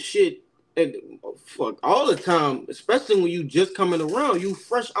wicked shit and fuck all the time, especially when you just coming around, you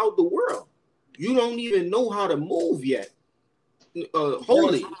fresh out the world. You don't even know how to move yet.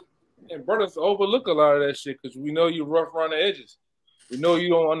 Holy. And brothers overlook a lot of that shit because we know you rough around the edges. We know you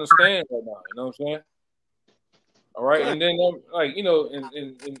don't understand right now. You know what I'm saying? All right, and then like you know,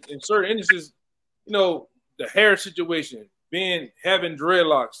 in certain instances, you know, the hair situation, having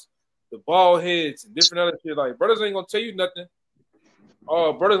dreadlocks, the bald heads, and different other shit. Like brothers ain't gonna tell you nothing.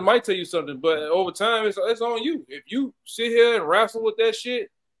 Brothers might tell you something, but over time, it's on you. If you sit here and wrestle with that shit,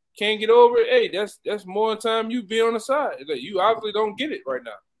 can't get over it. Hey, that's more time you be on the side. Like, you obviously don't get it right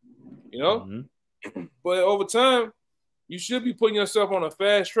now. You know, but over time, you should be putting yourself on a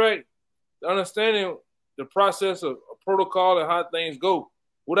fast track, understanding the process of protocol and how things go.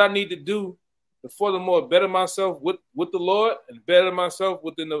 What I need to do to furthermore better myself with the Lord and better myself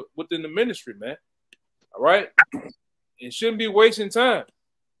within the ministry, man. All right, it shouldn't be wasting time.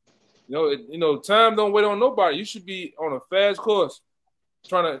 You know, time don't wait on nobody. You should be on a fast course,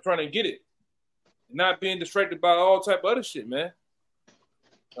 trying to get it, not being distracted by all type of other shit, man.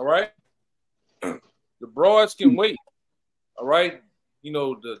 All right. The broads can wait. All right. You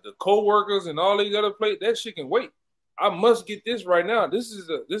know, the co-workers and all these other places, that shit can wait. I must get this right now. This is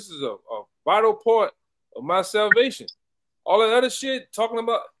a vital part of my salvation. All that other shit talking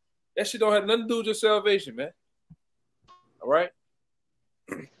about, that shit don't have nothing to do with your salvation, man. All right.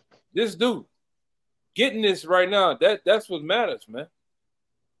 This dude getting this right now, that's what matters, man.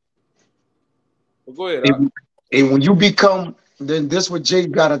 Well, go ahead. And when you become, then this what Jay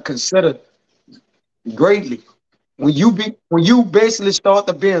gotta consider greatly. When you basically start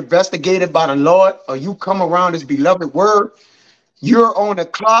to be investigated by the Lord, or you come around His beloved word, you're on the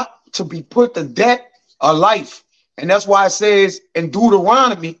clock to be put to death or life. And that's why it says in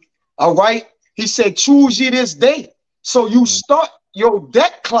Deuteronomy, all right, He said, choose ye this day. So you start your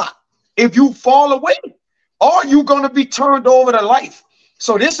death clock. If you fall away, or you're going to be turned over to life.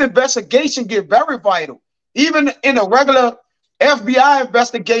 So this investigation get very vital. Even in a regular FBI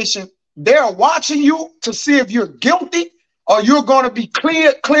investigation, they're watching you to see if you're guilty or you're going to be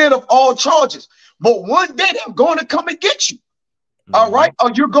cleared of all charges. But one day they're going to come and get you. All right.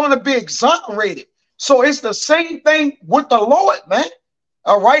 Or you're going to be exonerated. So it's the same thing with the Lord, man.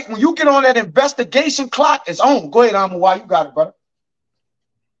 All right. When you get on that investigation clock, it's on. Go ahead, Amawai. You got it, brother.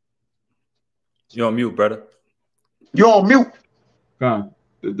 You're on mute, brother. You're on mute.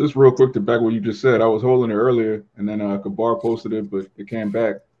 Just real quick to back what you just said. I was holding it earlier, and then Kabar posted it, but it came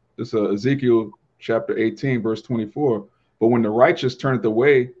back. This Ezekiel chapter 18, verse 24. But when the righteous turneth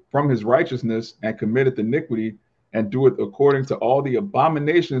away from his righteousness and committeth iniquity, and doeth according to all the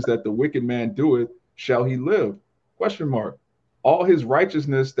abominations that the wicked man doeth, shall he live? Question mark. All his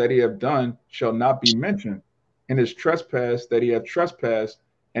righteousness that he have done shall not be mentioned. In his trespass that he have trespassed,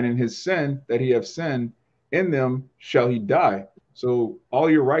 and in his sin that he have sinned, in them shall he die. So all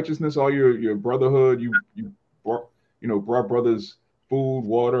your righteousness, all your brotherhood, you brought brothers food,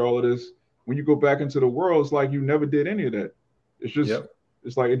 water, all of this. When you go back into the world, it's like you never did any of that. It's just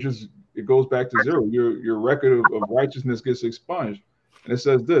it's like it goes back to zero. Your record of righteousness gets expunged. And it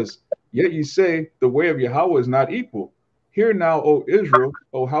says this, yet ye say the way of Yahweh is not equal. Hear now, O Israel,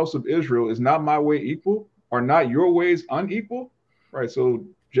 O house of Israel, is not my way equal? Are not your ways unequal? Right. So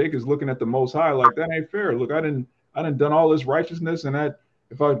Jake is looking at the Most High like that ain't fair. Look, I done done all this righteousness, and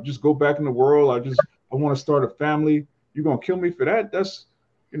if I just go back in the world, I want to start a family. You're gonna kill me for that? That's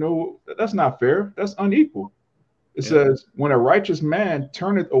not fair. That's unequal. It says, when a righteous man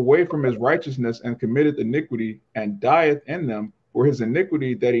turneth away from his righteousness and committeth iniquity and dieth in them, for his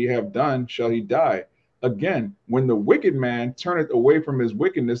iniquity that he have done shall he die. Again, when the wicked man turneth away from his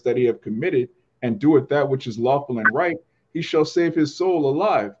wickedness that he have committed and doeth that which is lawful and right, he shall save his soul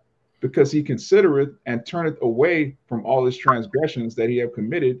alive, because he considereth and turneth away from all his transgressions that he have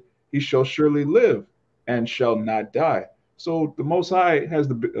committed, he shall surely live and shall not die. So the Most High has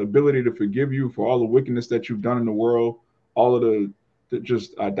the ability to forgive you for all the wickedness that you've done in the world, all of the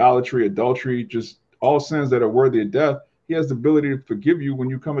just idolatry, adultery, just all sins that are worthy of death. He has the ability to forgive you when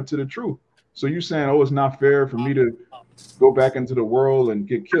you come into the truth. So you saying, oh, it's not fair for me to go back into the world and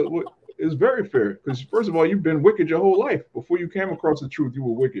get killed. Well, it's very fair, because first of all, you've been wicked your whole life. Before you came across the truth, you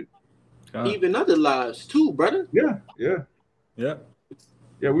were wicked. Even other lives too, brother. Yeah. We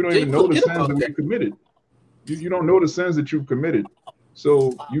don't even know the sins that we committed. You don't know the sins that you've committed.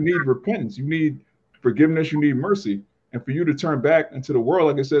 So you need repentance. You need forgiveness, you need mercy. And for you to turn back into the world,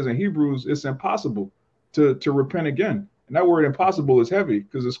 like it says in Hebrews, it's impossible to repent again. And that word impossible is heavy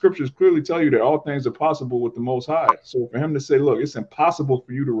because the scriptures clearly tell you that all things are possible with the Most High. So for him to say, look, it's impossible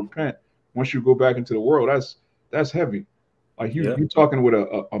for you to repent once you go back into the world, that's heavy. Like you're talking with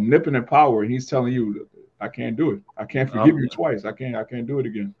a omnipotent power, and he's telling you, I can't do it. I can't forgive you twice. I can't do it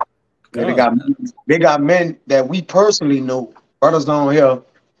again. Yeah, they got men that we personally know, brothers down here.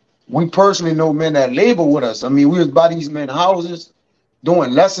 We personally know men that labor with us. I mean, we was by these men's houses,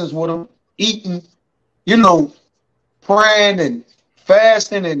 doing lessons with them, eating, you know, praying and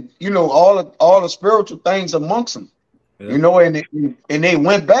fasting, and you know all the spiritual things amongst them. You know, and they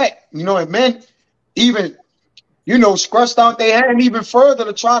went back. You know, and men even, you know, scratched out their hand even further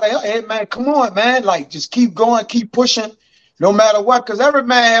to try to help. Hey man, come on, man, like just keep going, keep pushing, no matter what, because every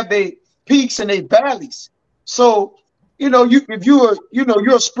man have their peaks and their valleys. So you know, if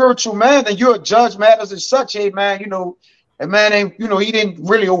you're a spiritual man and you're a judge matters as such, hey man, you know, a man ain't, you know, he didn't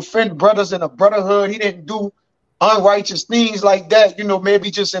really offend brothers in a brotherhood. He didn't do unrighteous things like that, you know,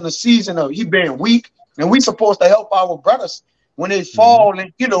 maybe just in a season of he being weak. And we supposed to help our brothers when they fall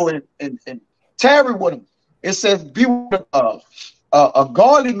and, you know, and tarry with them. It says, be with a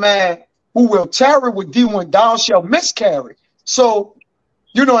godly man who will tarry with thee when thou shalt miscarry. So,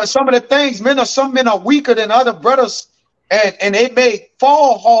 you know, and some of the things, some men are weaker than other brothers, and they may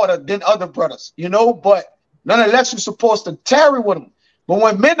fall harder than other brothers, you know, but nonetheless, you're supposed to tarry with them. But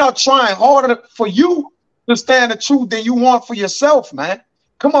when men are trying harder for you to stand the truth than you want for yourself, man,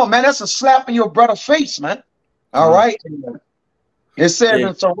 come on, man, that's a slap in your brother's face, man. All right. It says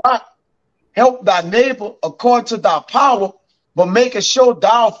in Torah, help thy neighbor according to thy power, but make it sure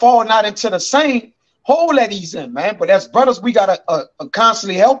thou fall not into the same hole that he's in, man. But as brothers, we gotta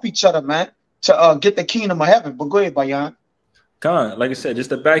constantly help each other, man, to get the kingdom of heaven. But go ahead, Bayan. Con, like I said, just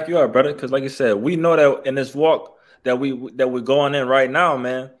to back you up, brother, because like I said, we know that in this walk that we're going in right now,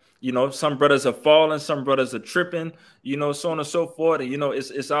 man. You know, some brothers are falling, some brothers are tripping, you know, so on and so forth. And you know,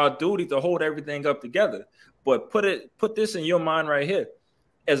 it's our duty to hold everything up together. But put this in your mind right here.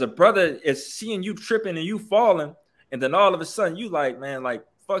 As a brother is seeing you tripping and you falling, and then all of a sudden you like, man, like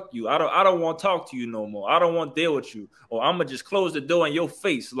fuck you. I don't want to talk to you no more. I don't want to deal with you. Or I'm gonna just close the door in your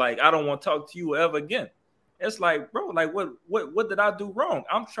face. Like I don't want to talk to you ever again. It's like, bro, like what did I do wrong?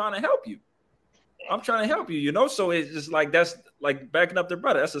 I'm trying to help you. You know? So it's just like, that's like backing up the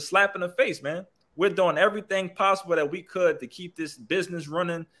brother. That's a slap in the face, man. We're doing everything possible that we could to keep this business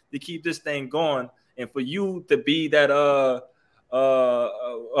running, to keep this thing going. And for you to be that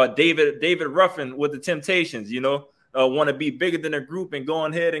David Ruffin with the Temptations, you know, want to be bigger than a group and go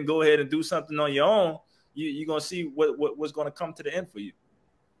ahead and do something on your own, you're gonna see what's gonna come to the end for you.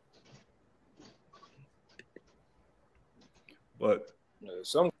 But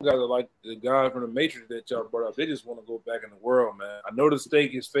some guys are like the guy from the Matrix that y'all brought up. They just want to go back in the world, man. I know the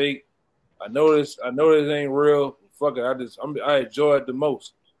steak is fake. I know this ain't real. Fuck it. I enjoy it the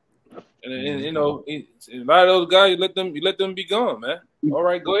most. And you know, a lot of those guys, you let them be gone, man. All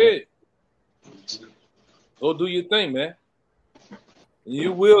right, go ahead. Go do your thing, man. And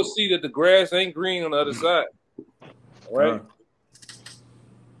you will see that the grass ain't green on the other side. All right?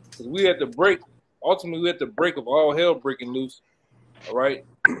 Because we at the break. Ultimately, we at the break of all hell breaking loose. All right?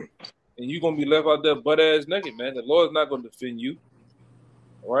 And you're going to be left out there butt-ass naked, man. The Lord's not going to defend you.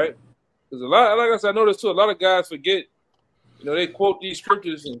 All right? Because like I said, I noticed too, a lot of guys forget. You know, they quote these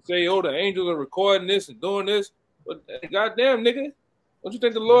scriptures and say, oh, the angels are recording this and doing this. But goddamn, nigga, don't you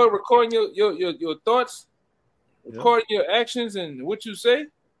think the Lord recording your thoughts, recording your actions and what you say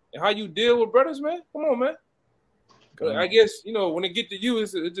and how you deal with brothers, man? Come on, man. I guess, you know, when it get to you,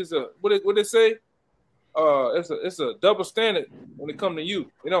 it's just what they say? It's a double standard when it come to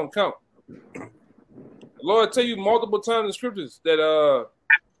you. It don't count. The Lord tell you multiple times in scriptures that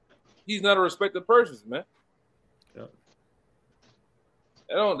he's not a respecter of persons, man. Yeah.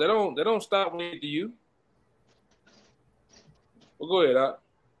 They don't stop when it get to you. Well, go ahead,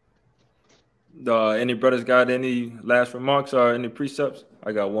 Any brothers got any last remarks or any precepts?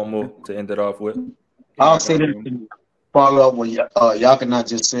 I got one more to end it off with. I'll say this to follow up what Yakana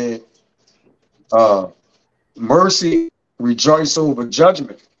just said. Mercy rejoice over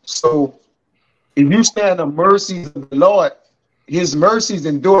judgment. So if you stand the mercies of the Lord, his mercies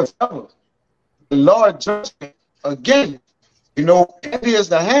endure forever. The Lord judgment again, you know, heavy is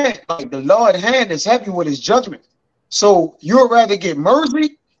the hand. Like the Lord's hand is heavy with his judgment. So you would rather get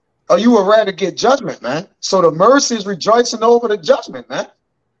mercy or you would rather get judgment, man. So the mercy is rejoicing over the judgment, man.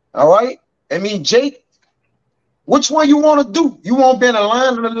 All right. I mean, Jake, which one you want to do? You want to be in the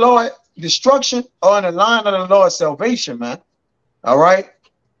line of the Lord destruction or in the line of the Lord salvation, man? All right.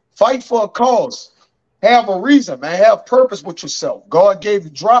 Fight for a cause. Have a reason, man. Have purpose with yourself. God gave you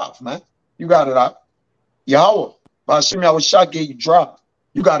drive, man. You got it out. Yahweh, Bashim Yahweh gave you drive.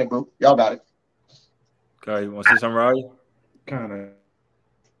 You got it, bro. Y'all got it. Okay, you want to say something, Raleigh? Kind of.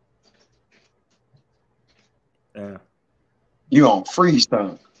 Yeah. You on freeze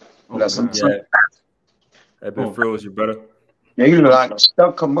time. Oh, That's some Yeah. That bit froze you, brother. Yeah, you look like a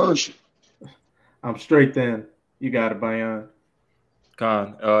stuck commercial. I'm straight then. You got it, Bayan.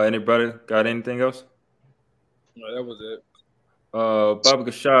 Khan, anybody got anything else? No, that was it. Baba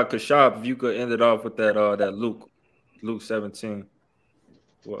Kashab, if you could end it off with that Luke 17,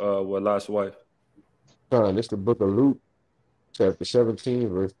 with Lot's wife. This the book of Luke, chapter 17,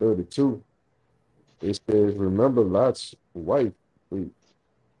 verse 32. It says, remember Lot's wife. Wait.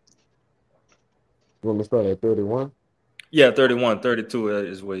 You want me to start at 31? Yeah, 31, 32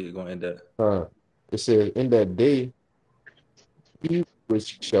 is where you're going to end that. It says, in that day, he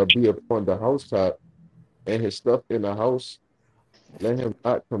which shall be upon the housetop, and his stuff in the house, let him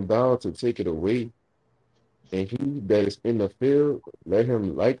not come down to take it away. And he that is in the field, let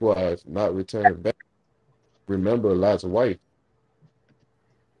him likewise not return back. Remember Lot's wife.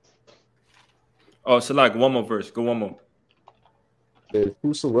 Oh, so like one more verse. Go one more. That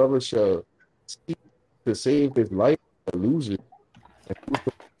whosoever shall seek to save his life shall lose it, and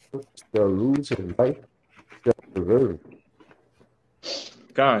whosoever shall lose his life shall preserve it.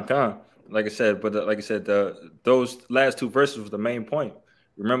 Con. Like I said, those last two verses was the main point.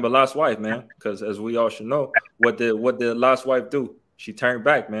 Remember Lot's wife, man, because as we all should know, what did Lot's wife do? She turned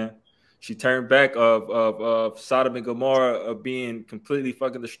back, man. She turned back of Sodom and Gomorrah being completely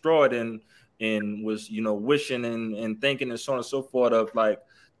fucking destroyed, and was, you know, wishing and thinking and so on and so forth of like,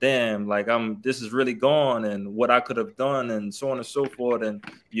 damn, like this is really gone, and what I could have done, and so on and so forth, and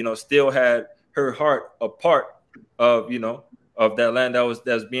you know, still had her heart a part of, you know, of that land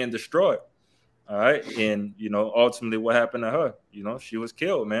that's being destroyed. All right. And, you know, ultimately what happened to her, you know, she was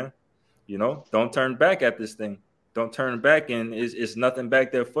killed, man. You know, don't turn back at this thing. Don't turn back, and it's nothing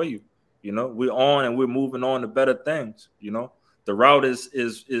back there for you. You know, we're on and we're moving on to better things. You know, the route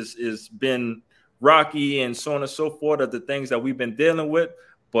is been rocky and so on and so forth of the things that we've been dealing with,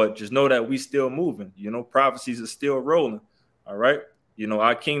 but just know that we still moving. You know, prophecies are still rolling. All right. You know,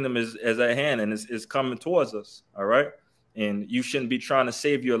 our kingdom is at hand, and it's coming towards us. All right. And you shouldn't be trying to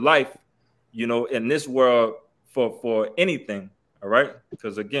save your life, you know, in this world for anything. All right.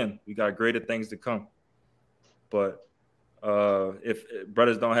 Because again, we got greater things to come. But if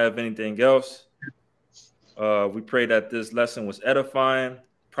brothers don't have anything else, we pray that this lesson was edifying.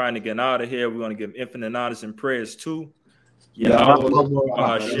 Trying to get out of here. We want to give infinite honors and prayers too. Yahweh,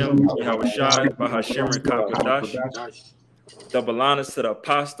 Bahashim, Yahushai, Bahashim, and Kakadash. Double honors to the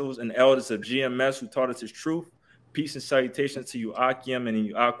apostles and elders of GMS who taught us his truth. Peace and salutations to you, Akim, and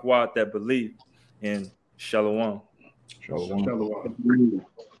you, Akwat, that believe in Shalom. Shalom. Shalom.